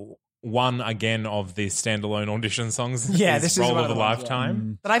one again of the standalone audition songs. Yeah, is this is Roll one of of a the ones,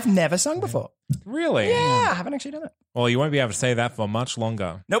 Lifetime. That I've never sung before. Really? Yeah, I haven't actually done it. Well, you won't be able to say that for much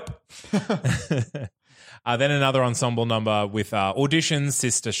longer. Nope. Then another ensemble number with auditions,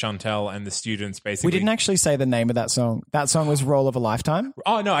 Sister Chantel and the students basically. We didn't actually say the name of that song. That song was Roll of a Lifetime.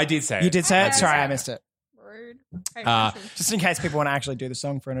 Oh, no, I did say You it. did say it? Sorry, I missed it. Rude. Just in case people want to actually do the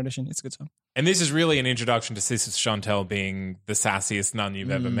song for an audition. It's a good song. And this is really an introduction to Sister Chantel being the sassiest nun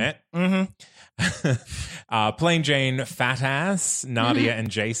you've ever met. Mm-hmm. Plain Jane, Fat Ass, Nadia and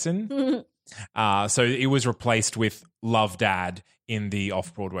Jason. So it was replaced with Love Dad in the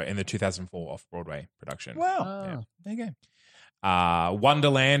 2004 off-Broadway production. Wow. There you go.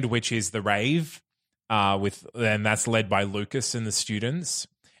 Wonderland, which is the rave, and that's led by Lucas and the students,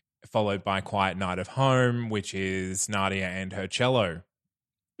 followed by Quiet Night of Home, which is Nadia and her cello.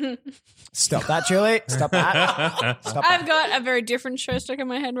 Stop that, Julie. Stop that. Stop I've got a very different show stuck in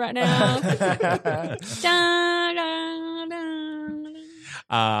my head right now. Da, da,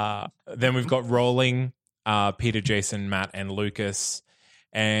 da. Then we've got Rolling, Peter, Jason, Matt, and Lucas.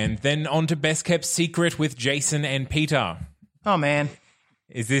 And then on to Best Kept Secret with Jason and Peter. Oh man.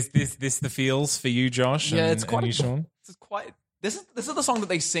 Is this the feels for you, Josh? Yeah, and, it's quite. and you, Sean? This is the song that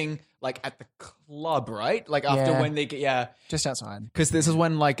they sing like at the club, right? Like after Yeah. when they get Just outside. because this is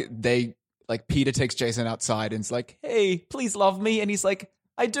when like Peter takes Jason outside and it's like, hey, please love me, and he's like,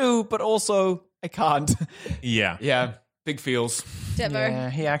 I do, but also I can't. Yeah. Yeah, big feels. Devo. Yeah,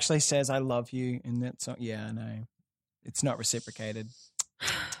 he actually says I love you in that song. Yeah, I know. It's not reciprocated.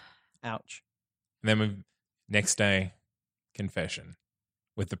 Ouch. And then next day, confession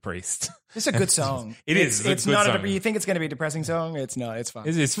with the priest. It's a good song. It's a It's good not. song. You think it's going to be a depressing song? It's not. It's fun.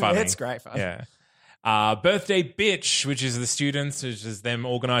 It's funny. It's great fun. Yeah. Birthday Bitch, which is the students, which is them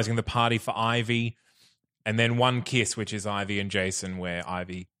organizing the party for Ivy. And then One Kiss, which is Ivy and Jason, where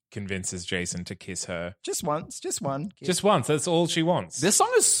Ivy convinces Jason to kiss her. Just once. Just one. Just once. That's all she wants. This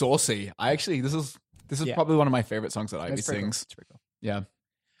song is saucy. This is Yeah. probably one of my favorite songs that Ivy It's pretty cool. sings. It's pretty cool. Yeah.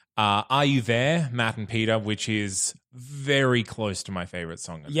 Are You There, Matt and Peter, which is very close to my favorite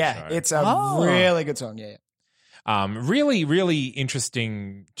song. Of Yeah, the show. it's a really good song. Yeah. Really, really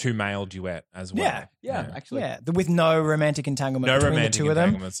interesting two male duet as well. Yeah. Actually. Yeah, with no romantic entanglement No between romantic the two of them,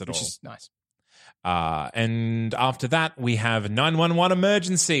 entanglements at which all. is nice. And after that, we have 911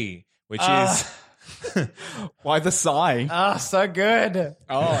 Emergency, which is Why the sigh? Ah, so good.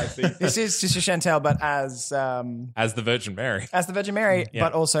 Oh, I see. This is Sister Chantel, but as as the Virgin Mary. the Virgin Mary, Yeah.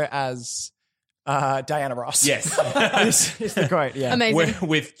 but also as Diana Ross. Yes. this is the quote. Yeah. Amazing.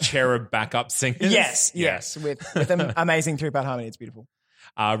 with cherub backup singers. Yes. With an amazing three-part harmony. It's beautiful.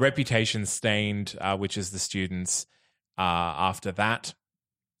 Reputation Stained, which is the students. After that,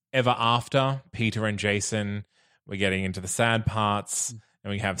 Ever After, Peter and Jason. We're getting into the sad parts. And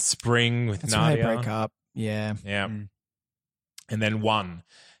we have Spring with That's when Nadia. they break up. Yeah. Yeah. And then One,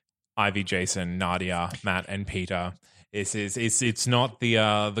 Ivy, Jason, Nadia, Matt, and Peter. It's not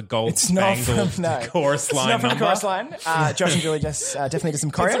the gold It's not spangled from, no. chorus It's line not from the number. chorus line. Josh and Julie just definitely did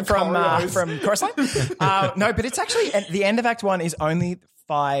some choreo from chorus line. No, but it's actually at the end of Act 1 is only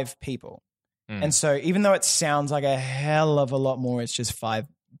 5 people. And so even though it sounds like a hell of a lot more, it's just 5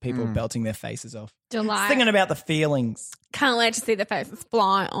 people belting their faces off. Delight. Thinking about the feelings. Can't wait to see the faces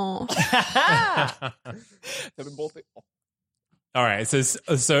fly off. All right,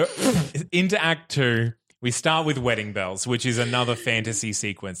 so into Act 2, we start with Wedding Bells, which is another fantasy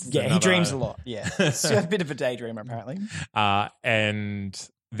sequence. It's Yeah, he another- dreams a lot. Yeah. He's a bit of a daydreamer, apparently. And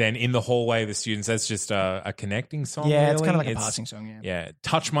then in the hallway, the students, that's just a connecting song. Yeah, it's really. kind of like a passing song, yeah. Yeah,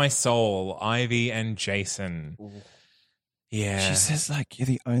 Touch My Soul, Ivy and Jason. Yeah. She says, like, you're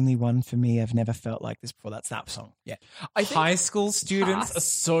the only one for me. I've never felt like this before. That's that song. Yeah. High school students are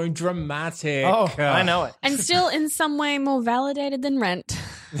so dramatic. Oh, I know it. And still in some way more validated than Rent.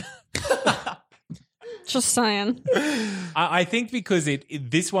 Just saying. I think because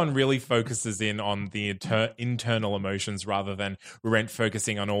this one really focuses in on the internal emotions rather than Rent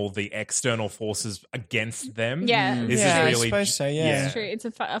focusing on all the external forces against them. Yeah. This Yeah, is I really suppose so, yeah. It's true. It's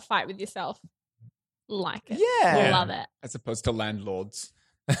a fight with yourself. Like it. Yeah. Love it. As opposed to landlords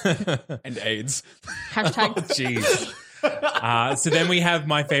and AIDS. Hashtag. Jeez. So then we have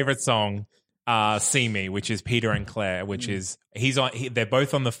my favorite song, See Me, which is Peter and Claire, which is they're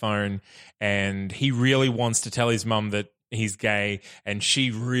both on the phone, and he really wants to tell his mum that he's gay, and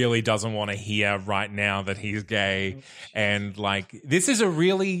she really doesn't want to hear right now that he's gay. And like, this is a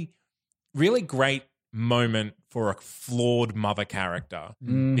really, really great moment for a flawed mother character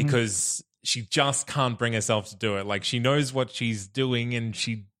because she just can't bring herself to do it. Like, she knows what she's doing and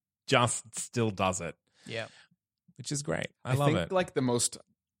she just still does it. Yeah. Which is great. I I love think it. like the most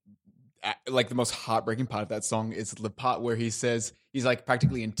heartbreaking part of that song is the part where he says he's like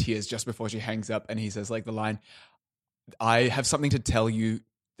practically in tears just before she hangs up, and he says like the line, "I have something to tell you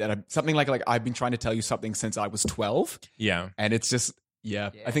something like I've been trying to tell you something since I was 12," Yeah. and it's just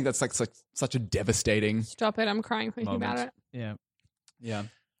I think that's like such a devastating Stop it. I'm crying thinking moment. about it. Yeah.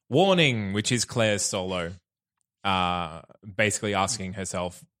 Warning, which is Claire's solo, basically asking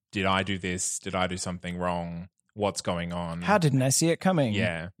herself, did I do this? Did I do something wrong? What's going on? How didn't I see it coming?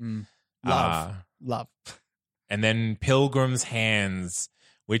 Yeah. Love. Love. And then Pilgrim's Hands,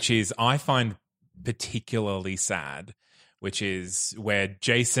 which is, I find particularly sad, which is where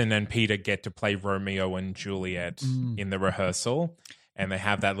Jason and Peter get to play Romeo and Juliet in the rehearsal, and they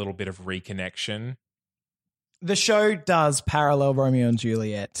have that little bit of reconnection. The show does parallel Romeo and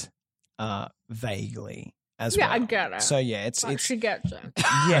Juliet vaguely as well. Yeah, I get it. So yeah, it's She gets it.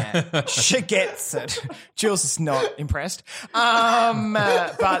 yeah, she gets it. Jules is not impressed.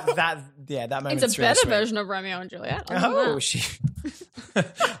 But that moment. It's a better version of Romeo and Juliet. Oh, she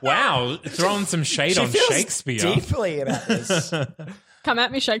Wow, throwing some shade she on feels Shakespeare. deeply about this. Come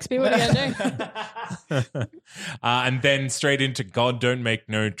at me, Shakespeare. What are you going to do? And then straight into God Don't Make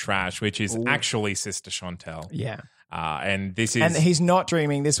No Trash, which is actually Sister Chantel. Yeah. And this is... And he's not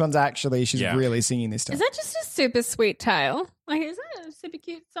dreaming. This one's actually, she's Yeah. really singing this time. Is that just a super sweet tale? Like, is that a super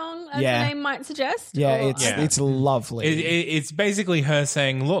cute song, as Yeah. the name might suggest? Yeah, Or- it's lovely. It's basically her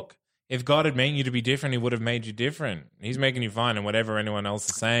saying, look, if God had meant you to be different, he would have made you different. He's making you fine, and whatever anyone else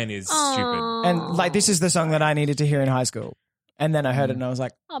is saying is stupid. And like, this is the song that I needed to hear in high school. And then I heard it and I was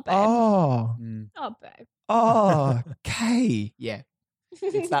like, Oh, babe. oh, Oh, babe. oh, okay. Yeah.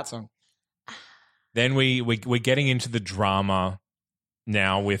 It's that song. Then we're getting into the drama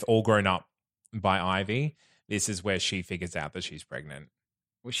now with All Grown Up by Ivy. This is where she figures out that she's pregnant.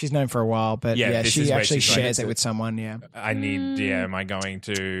 Well, she's known for a while, but Yeah, yeah, this is she where actually she's like, shares it with someone. Yeah. I need, am I going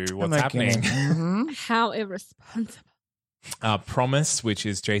to, what's Am I happening? gonna- How irresponsible. Promise, which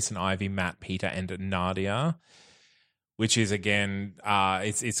is Jason, Ivy, Matt, Peter, and Nadia, which is again,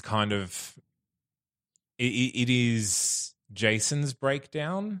 it's kind of, it is Jason's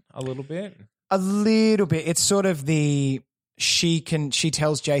breakdown a little bit. A little bit. It's sort of she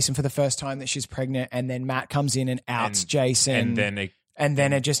tells Jason for the first time that she's pregnant, and then Matt comes in and outs Jason. And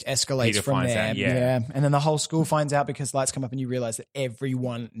then it just escalates Peter from finds there. out, yeah. And then the whole school finds out because lights come up and you realize that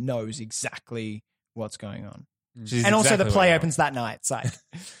everyone knows exactly what's going on. which is And also exactly the what play I opens that night. It's like,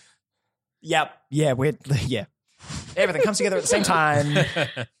 yep. Yeah, yeah. Everything comes together at the same time.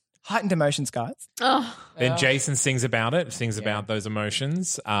 Heightened emotions, guys. Oh, Then Jason sings about it, about those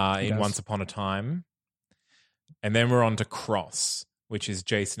emotions in does. Once Upon a Time. And then we're on to Cross, which is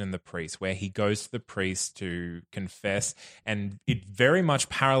Jason and the priest, where he goes to the priest to confess. And it very much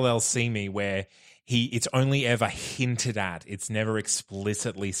parallels See Me, where it's only ever hinted at. It's never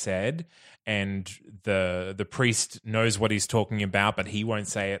explicitly said. And the priest knows what he's talking about, but he won't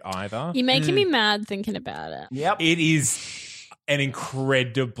say it either. you're making me mad thinking about it. Yep. It is an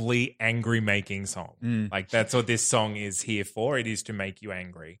incredibly angry making song. Like that's what this song is here for. It is to make you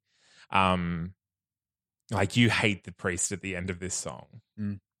angry. Like you hate the priest at the end of this song.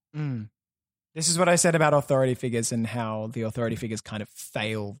 This is what I said about authority figures and how the authority figures kind of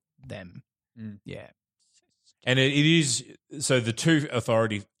fail them. Yeah. And it is so the two of the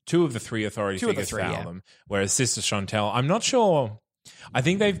three authority Two of the figures three, fail yeah. them. Whereas Sister Chantel, I'm not sure. I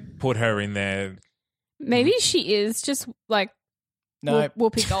think they've put her in there. Maybe she is just like No.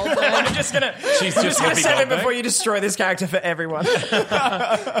 Whoopi Goldberg. I'm just going to She's just gonna Whoopi say that Goldberg. before you destroy this character for everyone.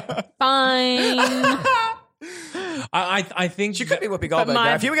 Fine. I think She could be Whoopi Goldberg. my-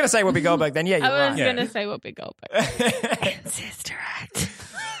 though. If you were going to say Whoopi Goldberg, then yeah, you're I was right. Yeah. going to say Whoopi Goldberg. Sister Act.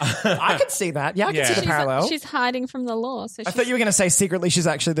 I could see that. Yeah, I Yeah. can see the parallel. She's hiding from the law. So I thought you were going to say secretly she's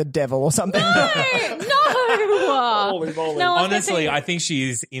actually the devil or something. no. No, honestly, I think she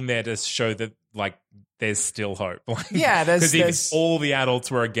is in there to show that like there's still hope. Like, Yeah, there's- because if all the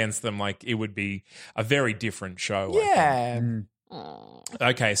adults were against them, like it would be a very different show. I think. Yeah.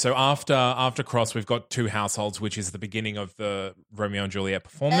 Okay, so after Cross, we've got Two Households, which is the beginning of the Romeo and Juliet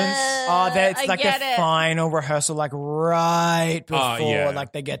performance. Oh, that's I like the get it. final rehearsal, like right before yeah.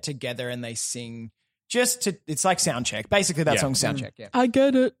 like they get together and they sing. It's like sound check. Basically, that Yeah. song's sound check. Yeah. I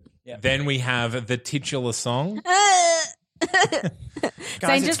get it. Then we have the titular song. Guys,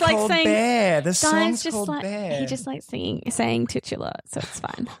 just it's like called saying- Bear. The Guys song's just called like Bear. he just likes saying titular, so it's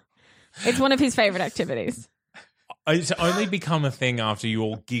fine. It's one of his favorite activities. It's only become a thing after you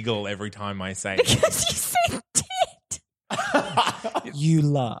all giggle every time I say it. Because you say tit. You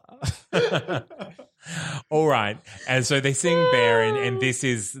laugh. All right, and so they sing Bear, and this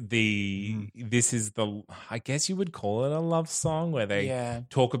is the I guess you would call it a love song where they Yeah.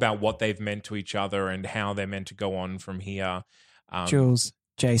 talk about what they've meant to each other and how they're meant to go on from here. Jules,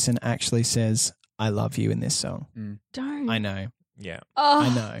 Jason actually says, "I love you" in this song. Don't. I know. Yeah. Oh, I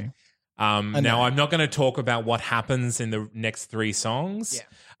know. Now I'm not going to talk about what happens in the next three songs.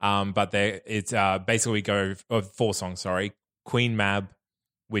 But it's basically we go 4 songs. Sorry, Queen Mab,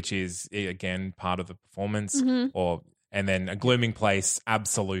 which is again part of the performance, and then A Glooming Place,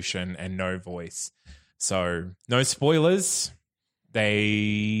 Absolution, and No Voice. So no spoilers.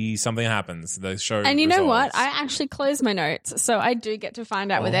 Something happens. The show, And you know what? resolves. I actually closed my notes, so I do get to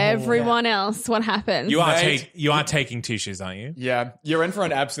find out with everyone else what happens. You are Mate. you are taking tissues, aren't you? Yeah, you're in for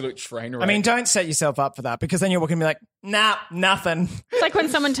an absolute train wreck. I mean, don't set yourself up for that because then you're walking and be like, nah, nothing. It's like when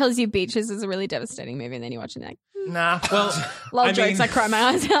someone tells you Beaches is a really devastating movie, and then you're watching that. Nah. Well, Lol I jokes. mean- I cry my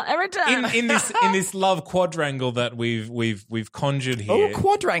eyes out every time. in this love quadrangle that we've conjured Oh, here,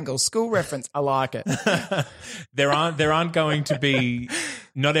 quadrangle, school reference. I like it. there aren't going to be.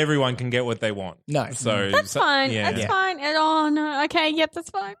 Not everyone can get what they want. No. so That's fine. Yeah. That's fine. And, oh no. Okay. Yep. That's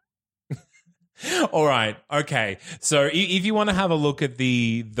fine. All right. Okay. So if you want to have a look at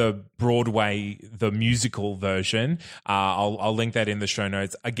the Broadway, the musical version, I'll link that in the show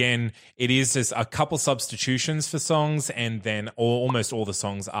notes. Again, it is just a couple substitutions for songs, and then almost all the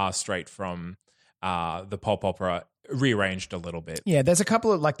songs are straight from the pop opera, rearranged a little bit. Yeah, there's a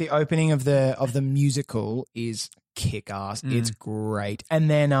couple of like the opening of the musical is kick-ass. It's great. And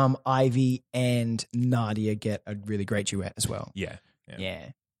then Ivy and Nadia get a really great duet as well. Yeah.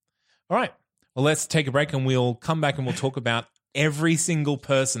 All right. Well, let's take a break and we'll come back and we'll talk about every single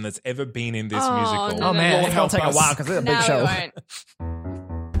person that's ever been in this musical. no, man, no. it'll take a while because it's a big show. We won't.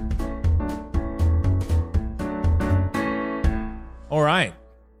 All right.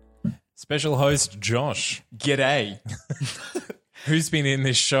 Special host Josh. G'day. Who's been in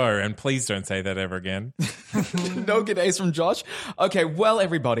this show? And please don't say that ever again. No g'days from Josh. Okay, well,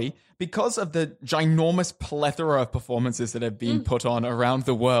 everybody, because of the ginormous plethora of performances that have been put on around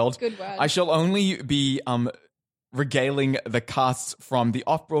the world, Good word. I shall only be regaling the casts from the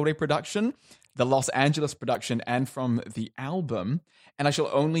off-Broadway production, the Los Angeles production, and from the album, and I shall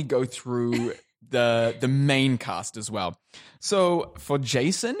only go through the main cast as well. So for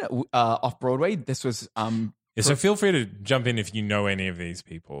Jason, off-Broadway, this was... Yeah, so feel free to jump in if you know any of these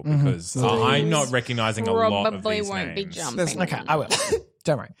people, because I'm not recognizing a lot of Probably these won't be names. jumping. Okay, I will.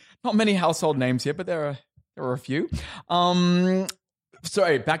 Don't worry. Not many household names here, but there are a few.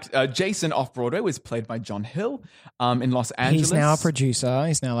 Sorry, back. Jason off Broadway was played by John Hill. In Los Angeles, He's now a producer.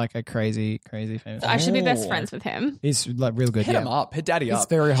 He's now like a crazy famous. So I should be best friends with him. He's like real good. Hit yeah, him up, hit daddy He's up.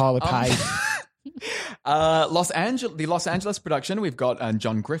 very highly paid. The Los Angeles production, we've got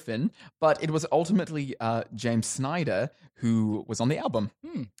John Griffin, but it was ultimately James Snyder who was on the album.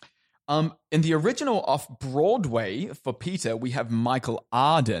 In the original off-Broadway for Peter, we have Michael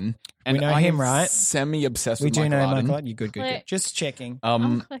Arden. And We know I him, am right? semi-obsessed We with do Michael know Arden. Michael. You good. Click. Just checking.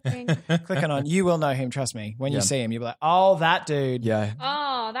 I'm clicking. Clicking on. You will know him. Trust me. When you Yeah. see him, you'll be like, "Oh, that dude." Yeah.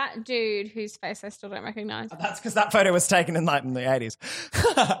 Oh, that dude whose face I still don't recognize. That's because that photo was taken in the 80s.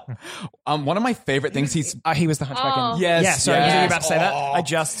 One of my favorite things he's... He was the Hunchback. Oh. Yes, Yeah. Sorry, yes. were you about to say that? Oh. I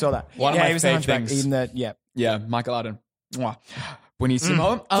just saw that. One of yeah, my he was the fave Hunchback. things. In the Yeah, Michael Arden. Mwah.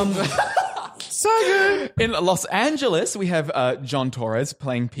 Buonissimo. So good. In Los Angeles, we have John Torres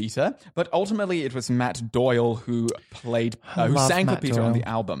playing Peter, but ultimately it was Matt Doyle who played, who love sang for Matt Peter on Doyle. the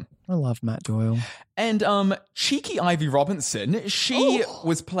album. I love Matt Doyle. And cheeky Ivy Robinson, she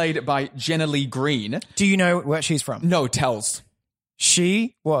was played by Jenna Lee Green. Do you know where she's from? No, tells.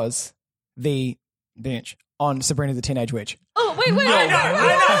 She was the bitch on Sabrina the Teenage Witch. Oh, wait. I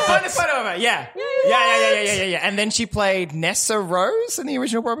know. Find this photo of her. Yeah. Yeah. And then she played Nessa Rose in the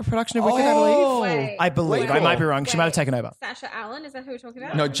original Broadway production of Wicked, I believe. Wait. I believe. I might be wrong. She might have taken over. Sasha Allen, is that who we're talking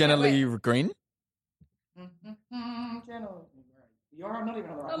about? No, Jenna Wait. Lee Green. You're not even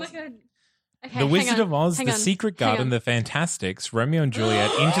on the Oh my god. Okay, The Wizard hang on, of Oz, hang The on, Secret hang Garden, on. The Fantastics, Romeo and Juliet,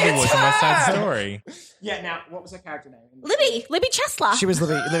 Into the Woods, and West Side Story. Yeah, now, what was her character name? Libby Chesler. She was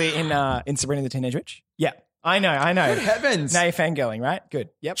Libby in Sabrina the Teenage Witch? Yeah. I know. Good heavens. Now you're fangirling, right? Good.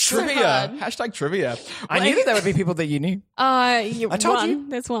 Yep. Trivia. Hashtag trivia. I knew that there would be people that you knew. I told one. you.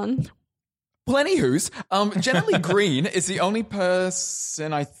 There's one. Well, anywho's, Jenna Lee Green is the only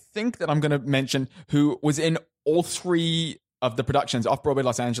person I think that I'm going to mention who was in all three of the productions, Off-Broadway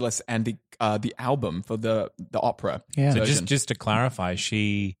Los Angeles and the album for the opera. Yeah. So version. just to clarify,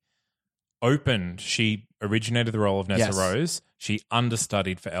 she originated the role of Nessa Yes. Rose. She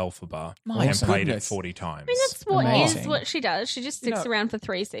understudied for Elphaba My and played it goodness. 40 times. I mean, that's what Amazing. is what she does. She just sticks around for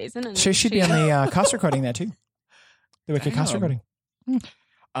 3 seasons. And She should be on the cast recording there too. The Wicked cast Damn. recording.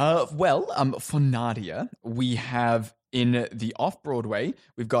 For Nadia, we have in the off-Broadway,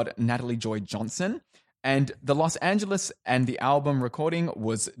 we've got Natalie Joy Johnson, and the Los Angeles and the album recording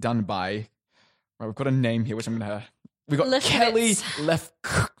was done by, well, we've got a name here, which I'm going to, we got Lefkowitz. Kelly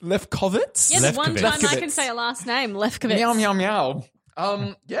Lefkowitz. yeah, the one time I Lefkowitz. can say a last name, Lefkowitz. Meow, meow, meow.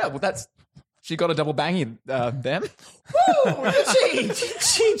 Yeah, well, she got a double bangy them.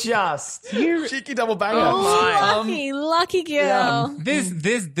 She just. Cheeky double banger. Oh, lucky girl.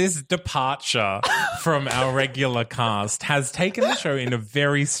 This departure from our regular cast has taken the show in a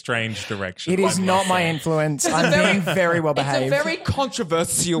very strange direction. It is I not must my say. influence. I'm being very well It's a behaved. very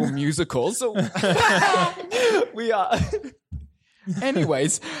controversial musical, so we are.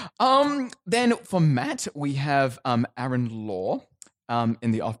 Anyways, then for Matt, we have Aaron Law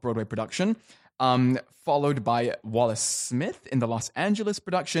in the off-Broadway production, followed by Wallace Smith in the Los Angeles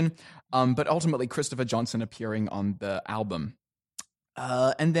production, but ultimately Christopher Johnson appearing on the album.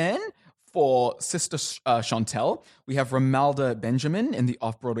 And then for Sister Chantel, we have Romalda Benjamin in the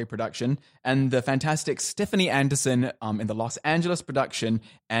off-Broadway production, and the fantastic Stephanie Anderson in the Los Angeles production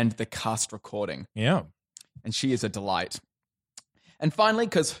and the cast recording. Yeah. And she is a delight. And finally,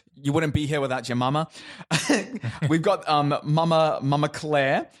 because you wouldn't be here without your mama, we've got Mama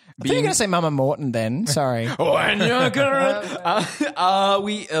Claire. I thought you were going to say Mama Morton then. Sorry. When you're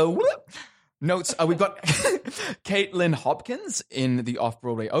Notes, we've got Caitlin Hopkins in the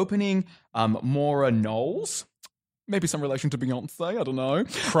off-Broadway opening, Maura Knowles, maybe some relation to Beyonce, I don't know.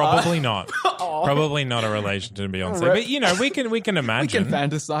 Probably not. Probably not a relation to Beyonce. But, you know, we can imagine. We can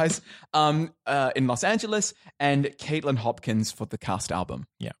fantasize. In Los Angeles, and Caitlin Hopkins for the cast album.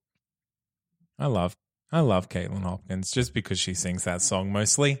 Yeah. I love Caitlin Hopkins just because she sings that song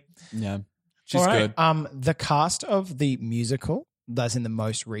mostly. Yeah. She's All right. good. The cast of the musical, that's in the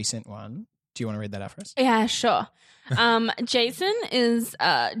most recent one. Do you want to read that out for us? Yeah, sure. Jason is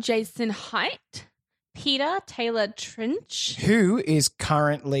Jason Haidt. Peter Taylor Trench. Who is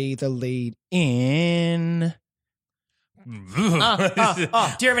currently the lead in...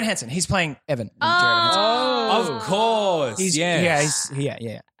 Dear Evan Hansen. He's playing Evan. in Dear Evan Hansen. Of course. Yes.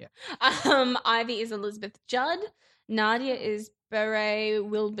 Yeah. Ivy is Elizabeth Judd. Nadia is Beret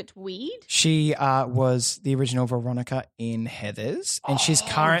Wilbert Weed. She was the original Veronica in Heathers, and she's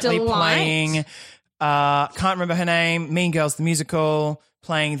currently Delight. playing, can't remember her name, Mean Girls the musical,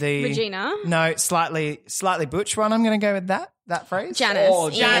 playing the... Regina. No, slightly butch one. I'm going to go with that phrase. Janice. Oh,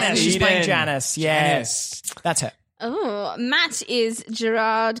 Janice. She's Eden. playing Janice. Yes. That's her. Oh, Matt is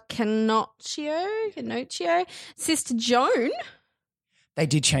Gerard Canocchio. Sister Joan. They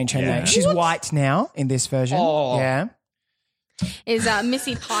did change her Yeah. name. She's white now in this version. Oh. Yeah. Is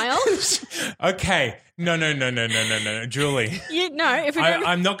Missy Pyle. Okay. No, Julie. If we don't...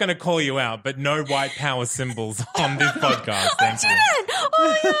 I'm not going to call you out, but no white power symbols on this podcast. Thank you.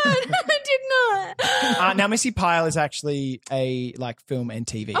 Oh my God, I did not. Now, Missy Pyle is actually a film and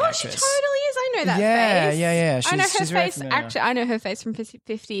TV Oh, actress. she totally is. I know that face. Yeah. I know her She's very face. familiar. Actually, I know her face from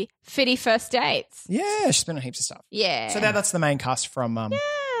 50 First Dates. Yeah, she's been on heaps of stuff. Yeah. So that's the main cast from the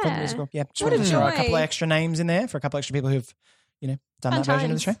musical. Yeah, just What a wanted to throw a joy. couple of extra names in there for a couple extra people who've, done that version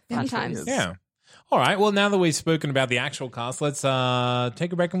of the show. Fun times. Yeah. All right. Well, now that we've spoken about the actual cast, let's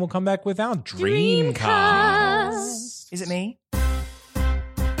take a break and we'll come back with our dream cast. Is it me?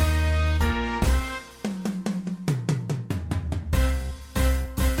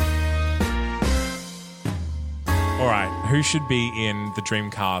 All right. Who should be in the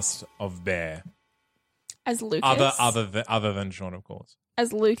dream cast of Bear? As Lucas. Other than Sean, of course.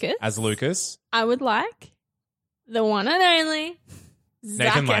 As Lucas. As Lucas. I would like the one and only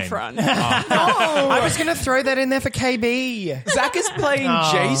Zac Nathan Lane. Efron. I was going to throw that in there for KB. Zach is playing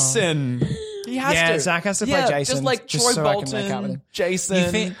Oh. Jason. He has Yeah, to. Zach has to play Jason, Just like just Troy so I can make out with Bolton, him.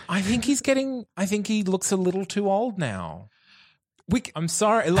 Jason. I think he looks a little too old now. I'm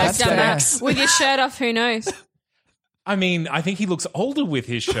sorry. I've Like, done fair. that. With your shirt off, who knows? I mean, I think he looks older with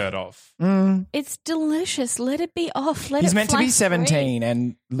his shirt off. It's delicious. Let it be off. He's meant to be 17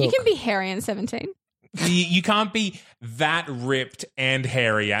 and look. You can be hairy and 17. You can't be that ripped and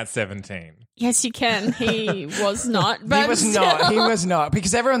hairy at 17. Yes, you can. He was not. But He was not. He was not.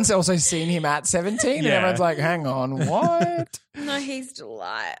 Because everyone's also seen him at 17 and Yeah. everyone's like, hang on, what? No, he's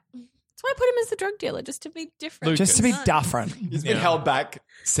delight. That's why I put him as the drug dealer, just to be different. Just to be Fun. different. He's been held back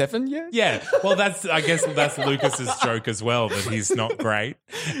 7 years? Yeah, well, I guess that's Lucas's joke as well, that he's not great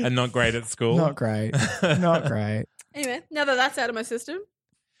and not great at school. Not great. Not great. Anyway, now that that's out of my system.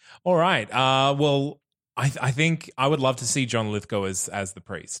 All right. Well, I think I would love to see John Lithgow as the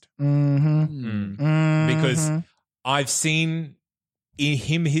priest. Because I've seen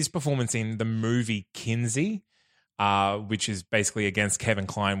his performance in the movie Kinsey, which is basically against Kevin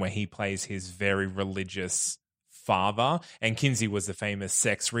Kline, where he plays his very religious father. And Kinsey was the famous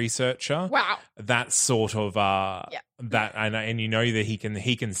sex researcher. Wow. That sort of that, and you know that he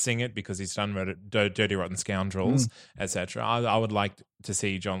can sing it because he's done Dirty Rotten Scoundrels, etc. I would like to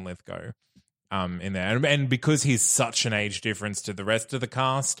see John Lithgow in there, and because he's such an age difference to the rest of the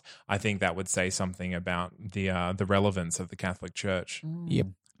cast, I think that would say something about the relevance of the Catholic Church. Yep.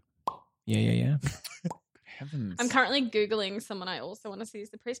 Yeah. Heavens. I'm currently Googling someone I also want to see as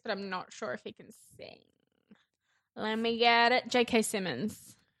the priest, but I'm not sure if he can sing. Let me get it. J.K.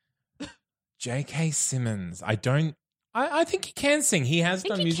 Simmons. J.K. Simmons. I think he can sing. He has think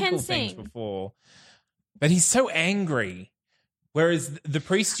done he musical can things sing. before, but he's so angry. Whereas the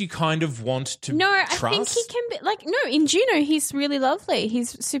priest, you kind of want to No, trust. I think he can be in Juno, he's really lovely.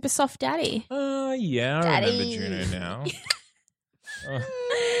 He's super soft daddy. Yeah, I Daddy. remember Juno now.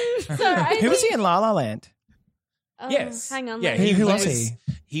 So I Who was think- he in La La Land? Oh, Yes. Hang on. Yeah, let me Who think. was he?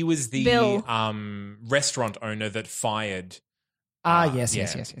 He was the Bill. restaurant owner that fired. Yes.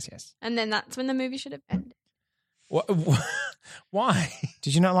 And then that's when the movie should have ended. Why?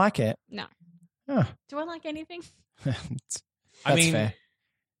 Did you not like it? No. Oh, Do I like anything? that's I mean, fair.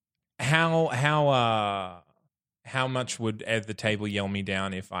 how much would the table yell me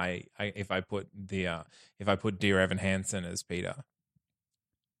down if I put Dear Evan Hansen as Peter?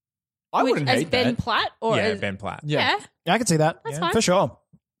 I wouldn't as hate Ben that. Platt or Yeah, as Ben Platt. Yeah, Yeah, I can see that. That's fine. For sure.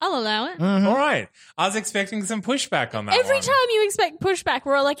 I'll allow it. All right. I was expecting some pushback on that Every one. time you expect pushback,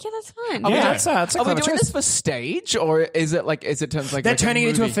 we're all like, yeah, that's fine. Yeah, that's a Are we clever doing choice. this for stage, or is it turns like They're like turning it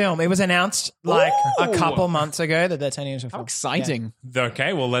into a movie? film. It was announced like a Ooh. couple months ago that they're turning it into a film. How exciting!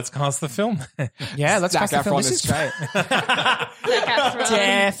 Okay, well, let's cast the film. Yeah, let's Zac cast the film. Efron This is is great. Zac Efron.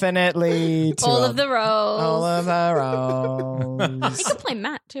 Definitely. to All a- of the roles. All of the He roles. could play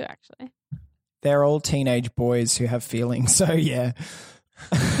Matt too, actually. They're all teenage boys who have feelings. So, yeah.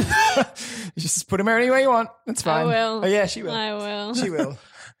 Just put them anywhere you want. It's fine. I will. Oh, yeah, she will. I will. She will.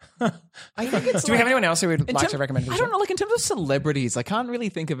 I think it's. Do we have anyone else who would like to recommend? I don't know. Like in terms of celebrities, I can't really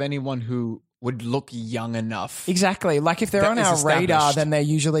think of anyone who would look young enough. Exactly. Like if they're That on is our radar, established. then they're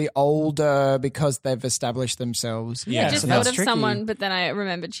usually older because they've established themselves. Yeah. I just so thought that's of tricky. someone, but then I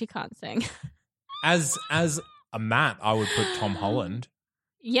remembered she can't sing. As a Matt, I would put Tom Holland.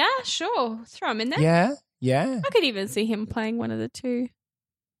 Yeah, sure. Throw him in there. Yeah. Yeah. I could even see him playing one of the two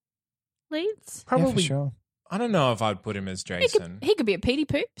leads. Yeah, for Probably. sure. I don't know if I'd put him as Jason. He could be a Petey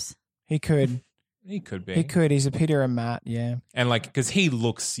Poops. He could. He could be. He could. He's a Peter and Matt. Yeah. And like, because he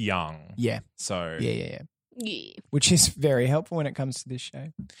looks young. Yeah. So Yeah. Yeah. Which is very helpful when it comes to this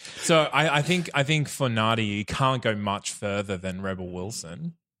show. So I think for Nadi, you can't go much further than Rebel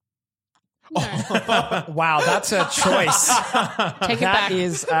Wilson. Wow, that's a choice. Take it That back.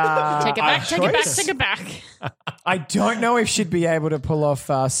 is Take it back. Take it back. choice. Take it back. I don't know if she'd be able to pull off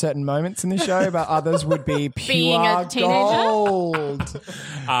certain moments in the show, but others would be pure Being a teenager? gold.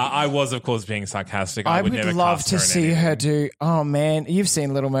 I was, of course, being sarcastic. I would would never love cast to her in see anything. her do. Oh man, you've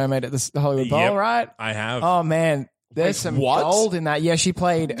seen Little Mermaid at the Hollywood Bowl, Yep, right? I have. Oh man, there's some what? gold in that. Yeah, she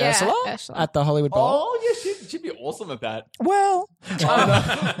played Yeah, Ursula, Ursula. at the Hollywood Bowl. Oh yeah, she'd be awesome at that. Well,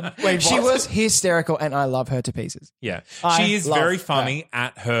 Wait, she what? was hysterical, and I love her to pieces. Yeah. I She is love very her. funny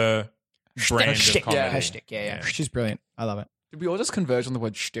at her brand of Shtick, comedy. her shtick, yeah. She's brilliant. I love it. Did we all just converge on the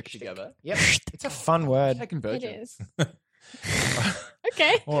word shtick together? Yep, it's a fun word. I It converge. is.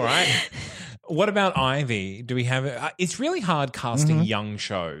 Okay. All right. What about Ivy? Do we have it's really hard casting young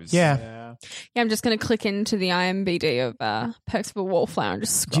shows. Yeah. Yeah, I'm just going to click into the IMBD of Perks of a Wallflower and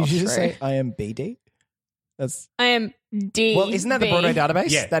just scroll Did you through. just say I am BD? That's IMD. well, isn't that the Broadway database?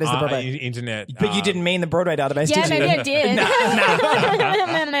 Yeah. that is the Broadway. internet. But you didn't mean the Broadway database, Yeah, did you? maybe I did.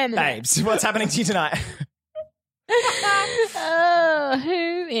 No. Babes, what's happening to you tonight? Oh,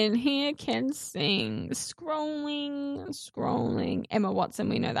 who in here can sing? Scrolling. Emma Watson,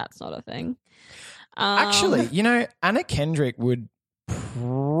 we know that's not a thing. Actually, you know, Anna Kendrick would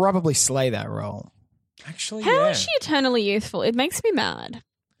probably slay that role. Actually, how yeah. is she eternally youthful? It makes me mad.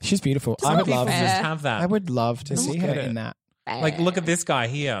 She's beautiful. Doesn't I would be love. fair. just have that. I would love to Look see her at it. in that. Like, look at this guy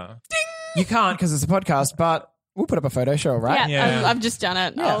here. You can't because it's a podcast, but we'll put up a photo show, right? Yeah, Yeah. I've just done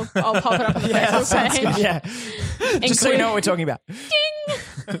it. I'll pop it up on the Yeah, that Facebook sounds page. good. Yeah. Just so you know what we're talking about.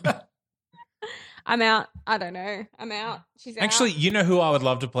 I'm out. I don't know. I'm out. She's out. Actually, you know who I would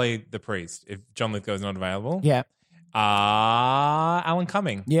love to play the priest if John Lithgow's not available? Yeah. Alan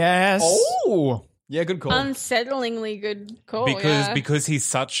Cumming. Yes. Oh, yeah, good call. unsettlingly good call. Because he's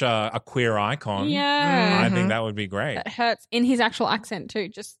such a queer icon. yeah, I think that would be great. that hurts in his actual accent too.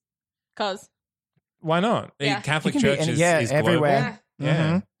 Just cause. Why not? Yeah. Catholic He can be Church any- is, yeah, is global. everywhere.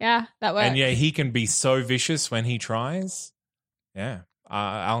 Yeah. Mhm. Yeah, that works. And yeah, he can be so vicious when he tries. Yeah.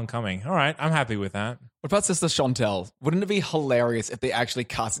 Alan Cumming. All right. I'm happy with that. What about Sister Chantel? Wouldn't it be hilarious if they actually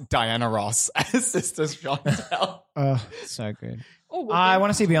cast Diana Ross as Sister Chantel? Oh, so good. Oh, I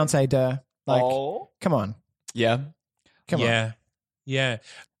want to see Beyonce. Duh. Like, oh, come on. yeah. Come on. yeah. Yeah.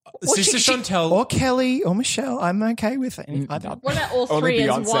 Or Sister Chantel. or Kelly or Michelle. I'm okay with it. I don't. What about all Only three as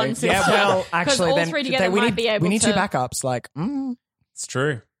Beyonce. one sister? Yeah, well, 'Cause actually, all then three together we might need, be able we need to. two backups. Like, It's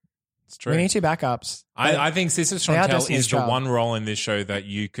true. It's true. we need two backups. I think Sister They are Chantel Destiny's is the Child. one role in this show that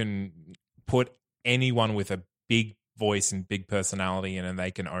you can put anyone with a big voice and big personality in and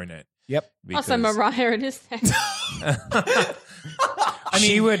they can own it. Yep. Also, Mariah, it is there.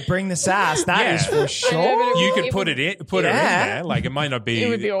 She would bring the sass. That is Yeah. for sure. You could put her in Yeah. there. Like, it might not be. It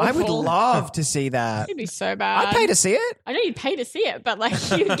would be awful. I would love to see that. It'd be so bad. I'd pay to see it. I know you'd pay to see it, but like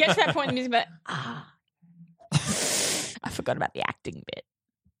you get to that point in the music, but I forgot about the acting bit.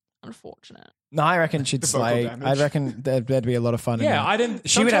 unfortunate. No, I reckon she'd vocal slay. damage. I reckon there'd be a lot of fun. in Yeah, that. I didn't.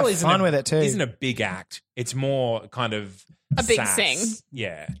 She would have Chantel isn't fun a- with it too. Isn't a big act. It's more kind of A big sass. sing.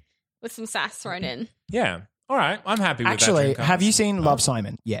 Yeah, With some sass thrown in. yeah. All right, I'm happy with Actually, that. Dreamcast. have you seen Love,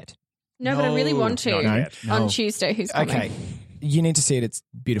 Simon yet? No, but I really want to. not yet. On Tuesday, who's coming? Okay, you need to see it. It's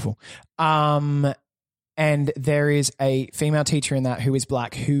beautiful. And there is a female teacher in that who is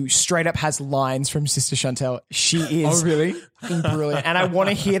black who straight up has lines from Sister Chantel. She is really? fucking brilliant. And I want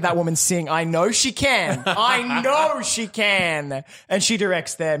to hear that woman sing. I know she can. I know she can. And she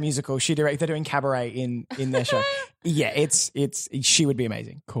directs their musical. They're doing cabaret in their show. Yeah, she would be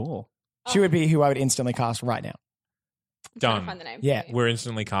amazing. Cool. She would be who I would instantly cast right now. Trying to Done. find the name. Yeah. for you. We're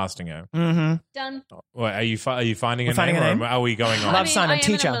instantly casting her. Mm-hmm. Done. What, are you finding a finding name, a or name? are we going on? Love Simon, I am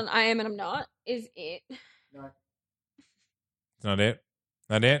teacher. I am and I'm not. Is it? Not it.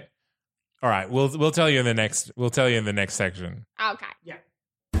 Not it. All right, we'll tell you in the next. We'll tell you in the next section. Okay. Yeah.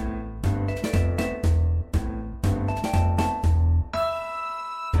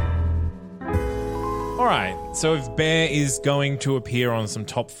 All right. So if Bear is going to appear on some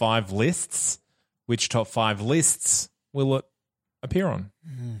top 5 lists, which top 5 lists will it appear on?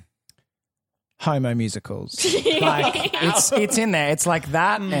 Homo musicals. Like it's in there. It's like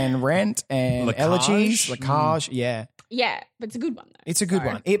that and Rent and Lacage? Elegies, Lacage. Yeah. Yeah, but it's a good one though. It's a good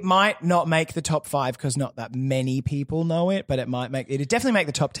one. It might not make the top 5 because not that many people know it, but it'd definitely make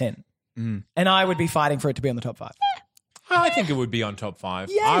the top 10. And I would be fighting for it to be on the top 5. I think it would be on top 5.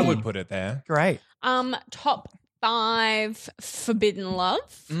 Yay. I would put it there. Great. Top 5 Forbidden Love.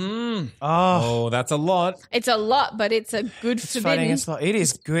 Oh, Oh, that's a lot. It's a lot, but it's a good it's forbidden. fighting against love. It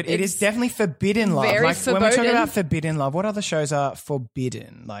is good. It is It's definitely forbidden love. very Like when we talk forbidden. about forbidden love, what other shows are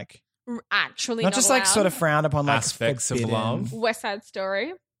forbidden? Like Actually, not just like allowed. sort of frowned upon, like Aspects of forbidden. love. West Side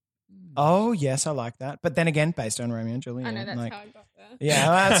Story. Oh yes, I like that. But then again, based on Romeo and Juliet. I know that's like, how I got there. yeah,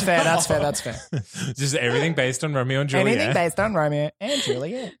 well, that's fair. That's fair. That's fair. Just everything based on Romeo and Juliet. Anything based on Romeo and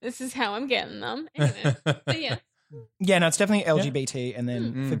Juliet. This is how I'm getting them. Anyway, so yeah, Yeah, no, it's definitely LGBT and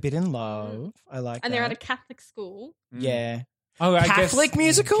then forbidden love. I like and that. they're at a Catholic school. Yeah. Oh, I Catholic guess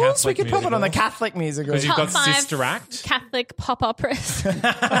musicals? Catholic we could put it on the musicals. Catholic musicals. Because you've Top got 5 Sister Act. Catholic pop operas.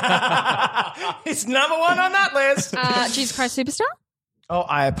 It's number 1 on that list. Jesus Christ Superstar. Oh,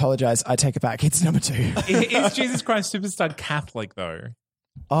 I apologize. I take it back. It's number 2. Is Jesus Christ Superstar Catholic though?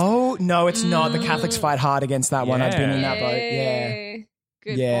 Oh, no, it's not. The Catholics fight hard against that one. I've been in that boat. Yeah. Yay.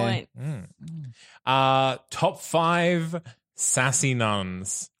 Good Yeah. point. Top 5 sassy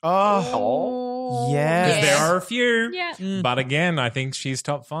nuns. Oh, yeah. Because there are a few. Yeah. But again, I think she's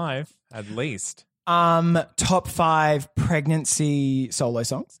top 5 at least. Top 5 pregnancy solo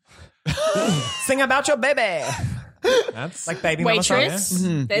songs. Sing about your baby. That's Like baby mama Waitress.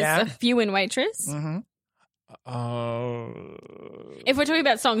 songs. There's Yeah. a few in Waitress. If we're talking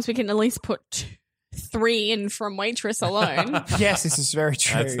about songs, we can at least put 3 in from Waitress alone. Yes, this is very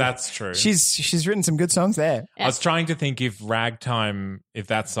true. that's true. She's written some good songs there. I was trying to think if Ragtime, if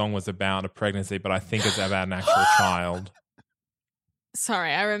that song was about a pregnancy, but I think it's about an actual child.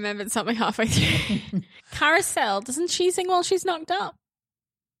 Sorry, I remembered something halfway through. Carousel, doesn't she sing while she's knocked up?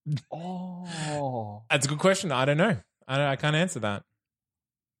 Oh. That's a good question. I don't know. I can't answer that.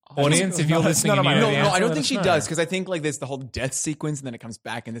 Audience, if you're No, it's listening, not on and you my know list. the No, I answer, don't let think us she know. does because I think like there's the whole death sequence and then it comes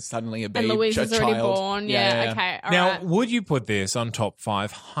back and it's suddenly a baby. And Louise is a already child. born. Yeah, okay. All Now, right. would you put this on top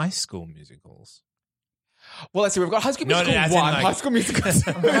 5 high school musicals? Well, let's see. We've got High School No, Musical as in, 1, like- High School Musical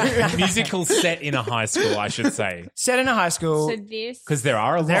 2. Musical set in a high school, I should say, Set in a high school. So this because there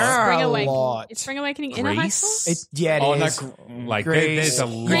are a lot. There are Spring a Awakening. lot. Is Spring Awakening in a high school? Grease. It Oh, is. no, Like Grease. there's a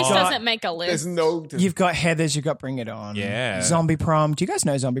lot. Grease got- doesn't make a list. There's no. You've got Heathers, you've got Bring It On. Yeah. Zombie Prom. Do you guys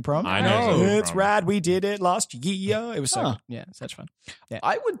know Zombie Prom? I know Zombie It's Prom. rad. We did it last year. It was so Huh. good. Yeah, such fun. Yeah.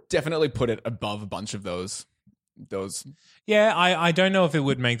 I would definitely put it above a bunch of those. Yeah, I don't know if it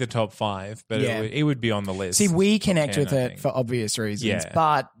would make the top 5, but Yeah. it would be on the list. See, we connect 10, with I it think. for obvious reasons, Yeah.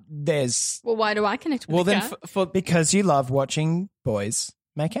 but there's Well, why do I connect with Well, the then cat? for because you love watching boys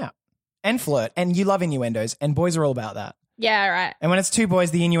make out and flirt, and you love innuendos, and boys are all about that. Yeah, right. And when it's 2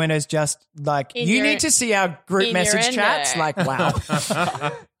 boys, the innuendo's just like, you Innuendo. need to see our group message chats. Like, wow.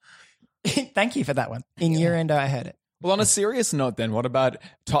 Thank you for that one. Innuendo, I heard it. well, on a serious note, then what about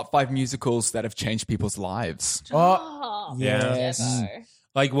top 5 musicals that have changed people's lives? Oh, Yeah. yes.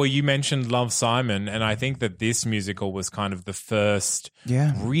 Like, well, you mentioned Love, Simon, and I think that this musical was kind of the first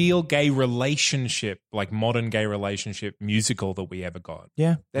Yeah. real gay relationship, like modern gay relationship musical that we ever got.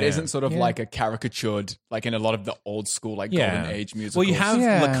 Yeah. That Yeah. not sort of Yeah. like a caricatured, like in a lot of the old school, like golden age musicals. Well, you have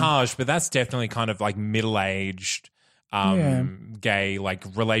Yeah. Lacage, but that's definitely kind of like middle-aged Yeah. gay like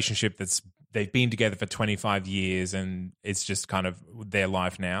relationship that's they've been together for 25 years and it's just kind of their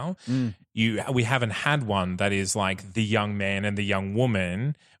life now. We haven't had one that is like the young man and the young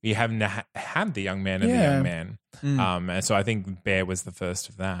woman. We haven't had the young man and the young man. And so I think Bear was the first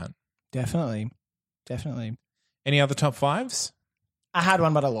of that. Definitely. Any other top fives? I had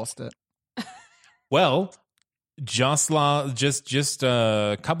one, but I lost it. Well, just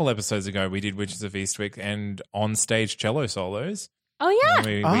a couple episodes ago, we did Witches of Eastwick and on stage cello solos. Oh, yeah.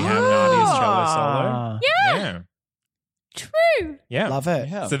 We have Nadia's cello solo. Yeah. True. Yeah. Love it.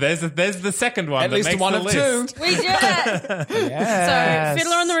 Yeah. So there's the second one. At that least makes one the of list. two. We did it. Yes. So,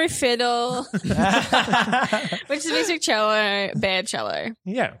 Fiddler on the Roof fiddle, Witches of Eastwick cello, Bear cello.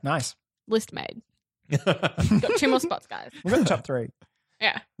 Yeah. Nice. List made. Got 2 more spots, guys. We've got the top 3.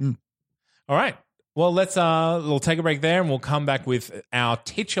 Yeah. All right. Well, we'll take a break there and we'll come back with our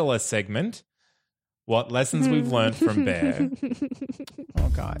titular segment. What lessons we've learned from Bear. Oh,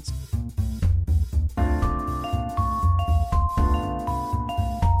 guys.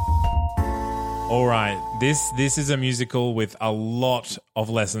 All right. This is a musical with a lot of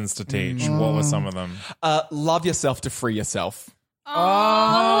lessons to teach. What were some of them? Love yourself to free yourself.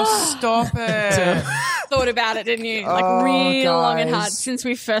 Oh, stop it. Thought about it, didn't you? Like real long and hard. guys. Since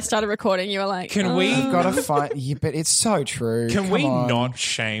we first started recording, you were like, Can we You've got to find... Yeah, but it's so true. Can Come we on. not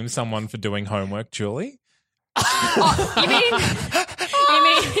shame someone for doing homework, Julie? you mean?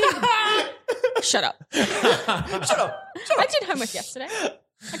 Shut up. I did homework yesterday.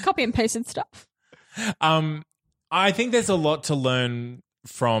 I copy and pasted stuff. I think there's a lot to learn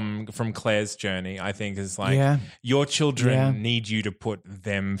from Claire's journey. I think is like your children need you to put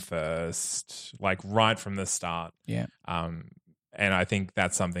them first, like right from the start. Yeah. And I think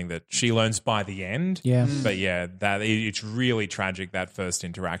that's something that she learns by the end. Yeah. But yeah, it's really tragic, that first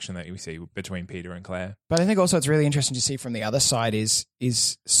interaction that you see between Peter and Claire. But I think also it's really interesting to see from the other side is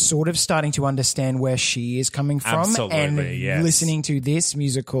sort of starting to understand where she is coming from. Absolutely, and yes. listening to this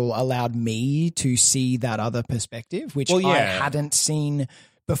musical allowed me to see that other perspective, which I hadn't seen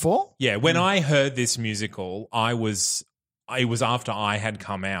before. Yeah, when I heard this musical, it was after I had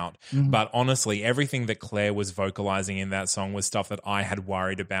come out. But honestly, everything that Claire was vocalizing in that song was stuff that I had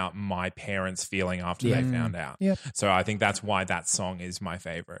worried about my parents feeling after they found out. Yep. So I think that's why that song is my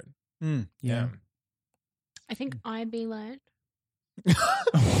favorite. Yeah. I think I'd be late.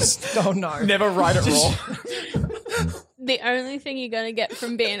 Oh, no. Never write it wrong. The only thing you're going to get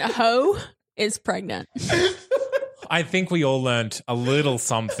from being a hoe is pregnant. I think we all learned a little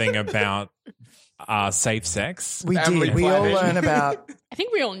something about safe sex. We Family did. We all planning. learn about... I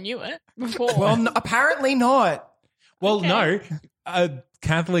think we all knew it before. Well, apparently not. Well, no,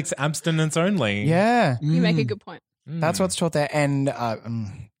 Catholics abstinence only. Yeah. you make a good point. That's what's taught there. And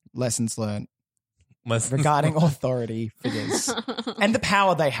lessons learned regarding authority figures and the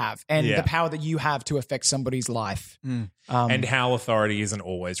power they have and the power that you have to affect somebody's life. And how authority isn't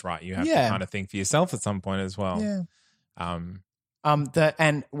always right. You have to kind of think for yourself at some point as well. Yeah. Um,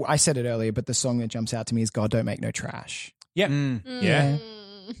 And I said it earlier, but the song that jumps out to me is "God Don't Make No Trash," yeah. Yeah.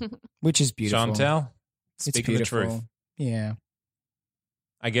 which is beautiful. Chantel, It's speaking the beautiful. truth. Yeah.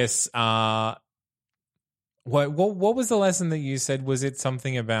 I guess, what was the lesson that you said? Was it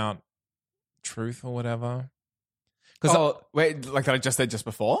something about truth or whatever? Wait, like that I just said just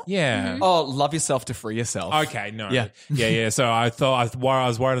before? Yeah. Oh, love yourself to free yourself. Okay, no. Yeah. Yeah. So I was worried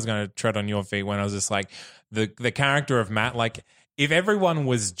I was going to tread on your feet when I was just like, the character of Matt, like, if everyone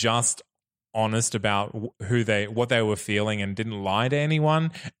was just honest about what they were feeling and didn't lie to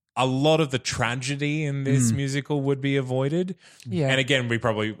anyone, a lot of the tragedy in this musical would be avoided. Yeah. And again,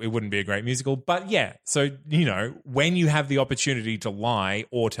 it wouldn't be a great musical. But yeah, so, when you have the opportunity to lie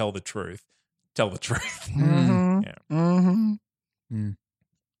or tell the truth, tell the truth. Mm-hmm. Yeah. Mm-hmm.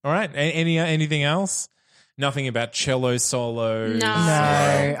 All right. Anything else? Nothing about cello solos. No.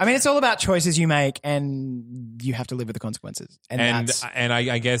 No. I mean, it's all about choices you make and you have to live with the consequences. And that's...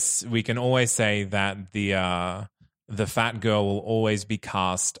 I guess we can always say that the fat girl will always be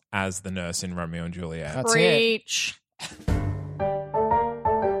cast as the nurse in Romeo and Juliet. That's it. Preach.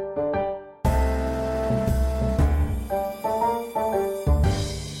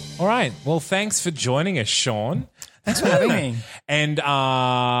 All right. Well, thanks for joining us, Sean. Thanks for having me. And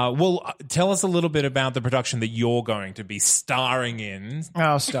tell us a little bit about the production that you're going to be starring in.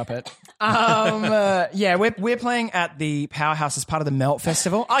 Oh, stop it. Yeah, we're playing at the Powerhouse as part of the Melt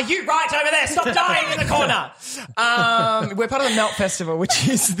Festival. Are you right over there? Stop dying in the corner. We're part of the Melt Festival, which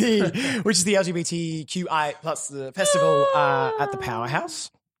is the LGBTQI plus the festival at the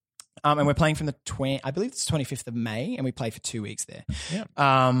Powerhouse. And we're playing from I believe it's 25th of May, and we play for 2 weeks there. Yeah.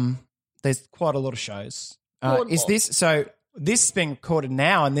 There's quite a lot of shows. This is being recorded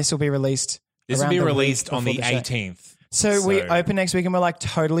now, and this will be released This will around be the week released on the before the show. 18th. So we open next week and we're like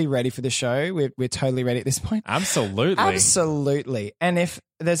totally ready for the show. We're totally ready at this point. Absolutely. Absolutely. And if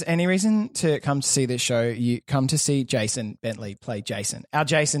there's any reason to come to see this show, you come to see Jason Bentley play Jason. Our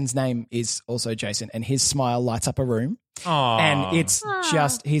Jason's name is also Jason, and his smile lights up a room. Aw. And it's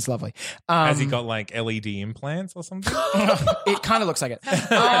just, he's lovely. Has he got like LED implants or something? It kind of looks like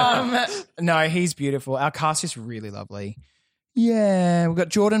it. No, he's beautiful. Our cast is really lovely. Yeah, we've got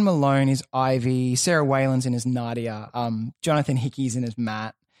Jordan Malone is Ivy, Sarah Whalen's in as Nadia, Jonathan Hickey's in as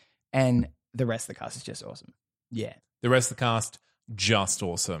Matt, and the rest of the cast is just awesome. Yeah. The rest of the cast, just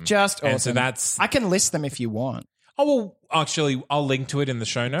awesome. Just awesome. And so that's... I can list them if you want. Oh, well, actually, I'll link to it in the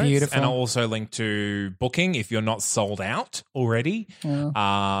show notes. Beautiful. And I'll also link to booking if you're not sold out already.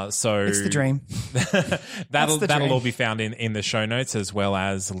 So It's the dream. that'll all be found in the show notes, as well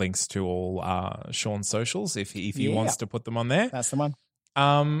as links to all Sean's socials if he wants to put them on there. That's the one.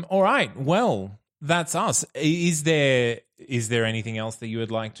 All right. Well, that's us. Is there anything else that you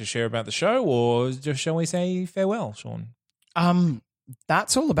would like to share about the show, or just shall we say farewell, Sean?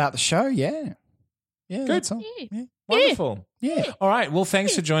 That's all about the show, yeah. Yeah, that's all. Yeah. Wonderful. Yeah. All right. Well,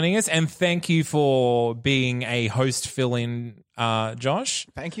 thanks for joining us, and thank you for being a host fill-in, Josh.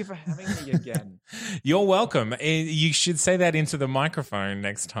 Thank you for having me again. You're welcome. You should say that into the microphone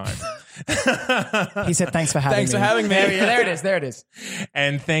next time. He said, thanks for having me. Thanks for having me. There it is.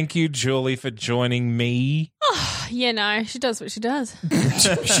 And thank you, Julie, for joining me. Yeah, no, she does what she does.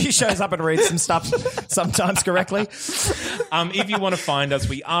 She shows up and reads some stuff sometimes correctly. If you want to find us,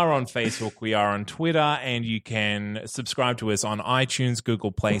 we are on Facebook, we are on Twitter, and you can subscribe to us on iTunes,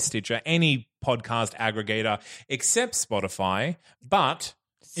 Google Play, Stitcher, any podcast aggregator except Spotify. But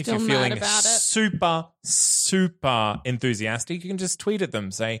if Still you're mad feeling about it. super enthusiastic, you can just tweet at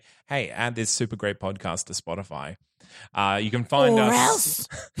them, say, hey, add this super great podcast to Spotify. You can find us.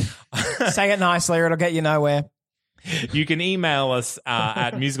 Say it nicely or it'll get you nowhere. You can email us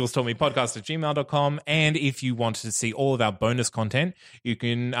at musicalstoldmepodcast@gmail.com. And if you want to see all of our bonus content, you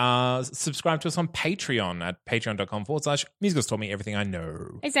can subscribe to us on Patreon at patreon.com/musicalstoldme everything I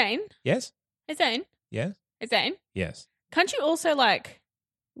know. Hey, Zane. Yes? Hey, Zane. Yes? Hey, Zane. Yes. Can't you also, like,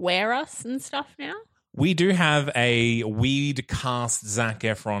 wear us and stuff now? We do have a Weed Cast Zac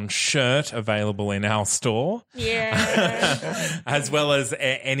Efron shirt available in our store. Yeah. As well as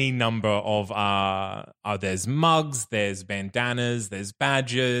any number of there's mugs, there's bandanas, there's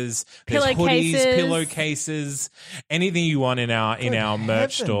badges, there's hoodies, Pillowcases. pillowcases, anything you want in our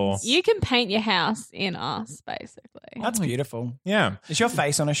merch store. You can paint your house in us, basically. That's beautiful. Yeah. Is your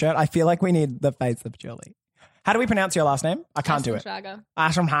face on a shirt? I feel like we need the face of Julie. How do we pronounce your last name? I can't do it. Schwager.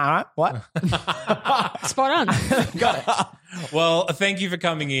 Ashram What? Spot on. Got it. Well, thank you for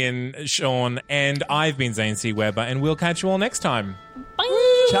coming in, Sean, and I've been Zane C. Weber, and we'll catch you all next time.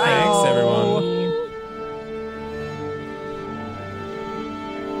 Bye. Thanks, everyone.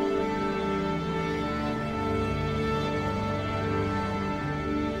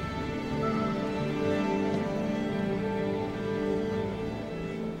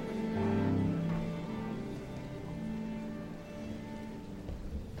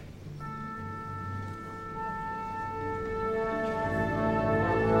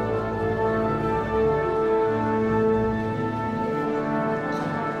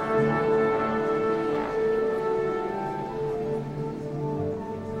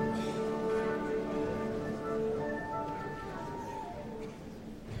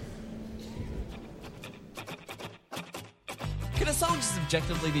 Can a song just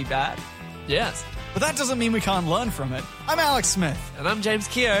objectively be bad? Yes. But that doesn't mean we can't learn from it. I'm Alex Smith. And I'm James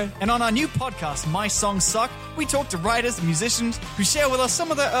Keogh. And on our new podcast, My Songs Suck, we talk to writers and musicians who share with us some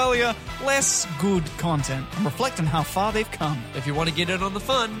of their earlier, less good content and reflect on how far they've come. If you want to get in on the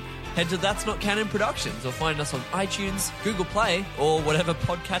fun, head to That's Not Canon Productions or find us on iTunes, Google Play, or whatever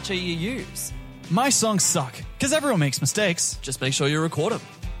podcatcher you use. My Songs Suck, because everyone makes mistakes. Just make sure you record them.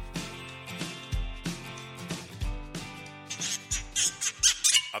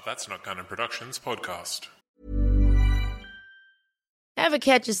 That's Not Canon Productions podcast. Ever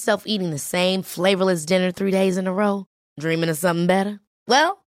catch yourself eating the same flavorless dinner 3 days in a row? Dreaming of something better?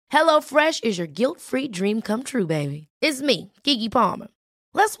 Well, HelloFresh is your guilt-free dream come true, baby. It's me, Keke Palmer.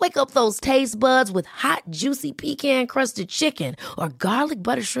 Let's wake up those taste buds with hot, juicy pecan-crusted chicken or garlic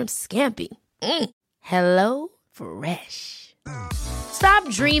butter shrimp scampi. Hello Fresh. Stop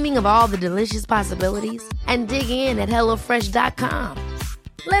dreaming of all the delicious possibilities and dig in at HelloFresh.com.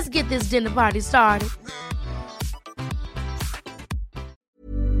 Let's get this dinner party started.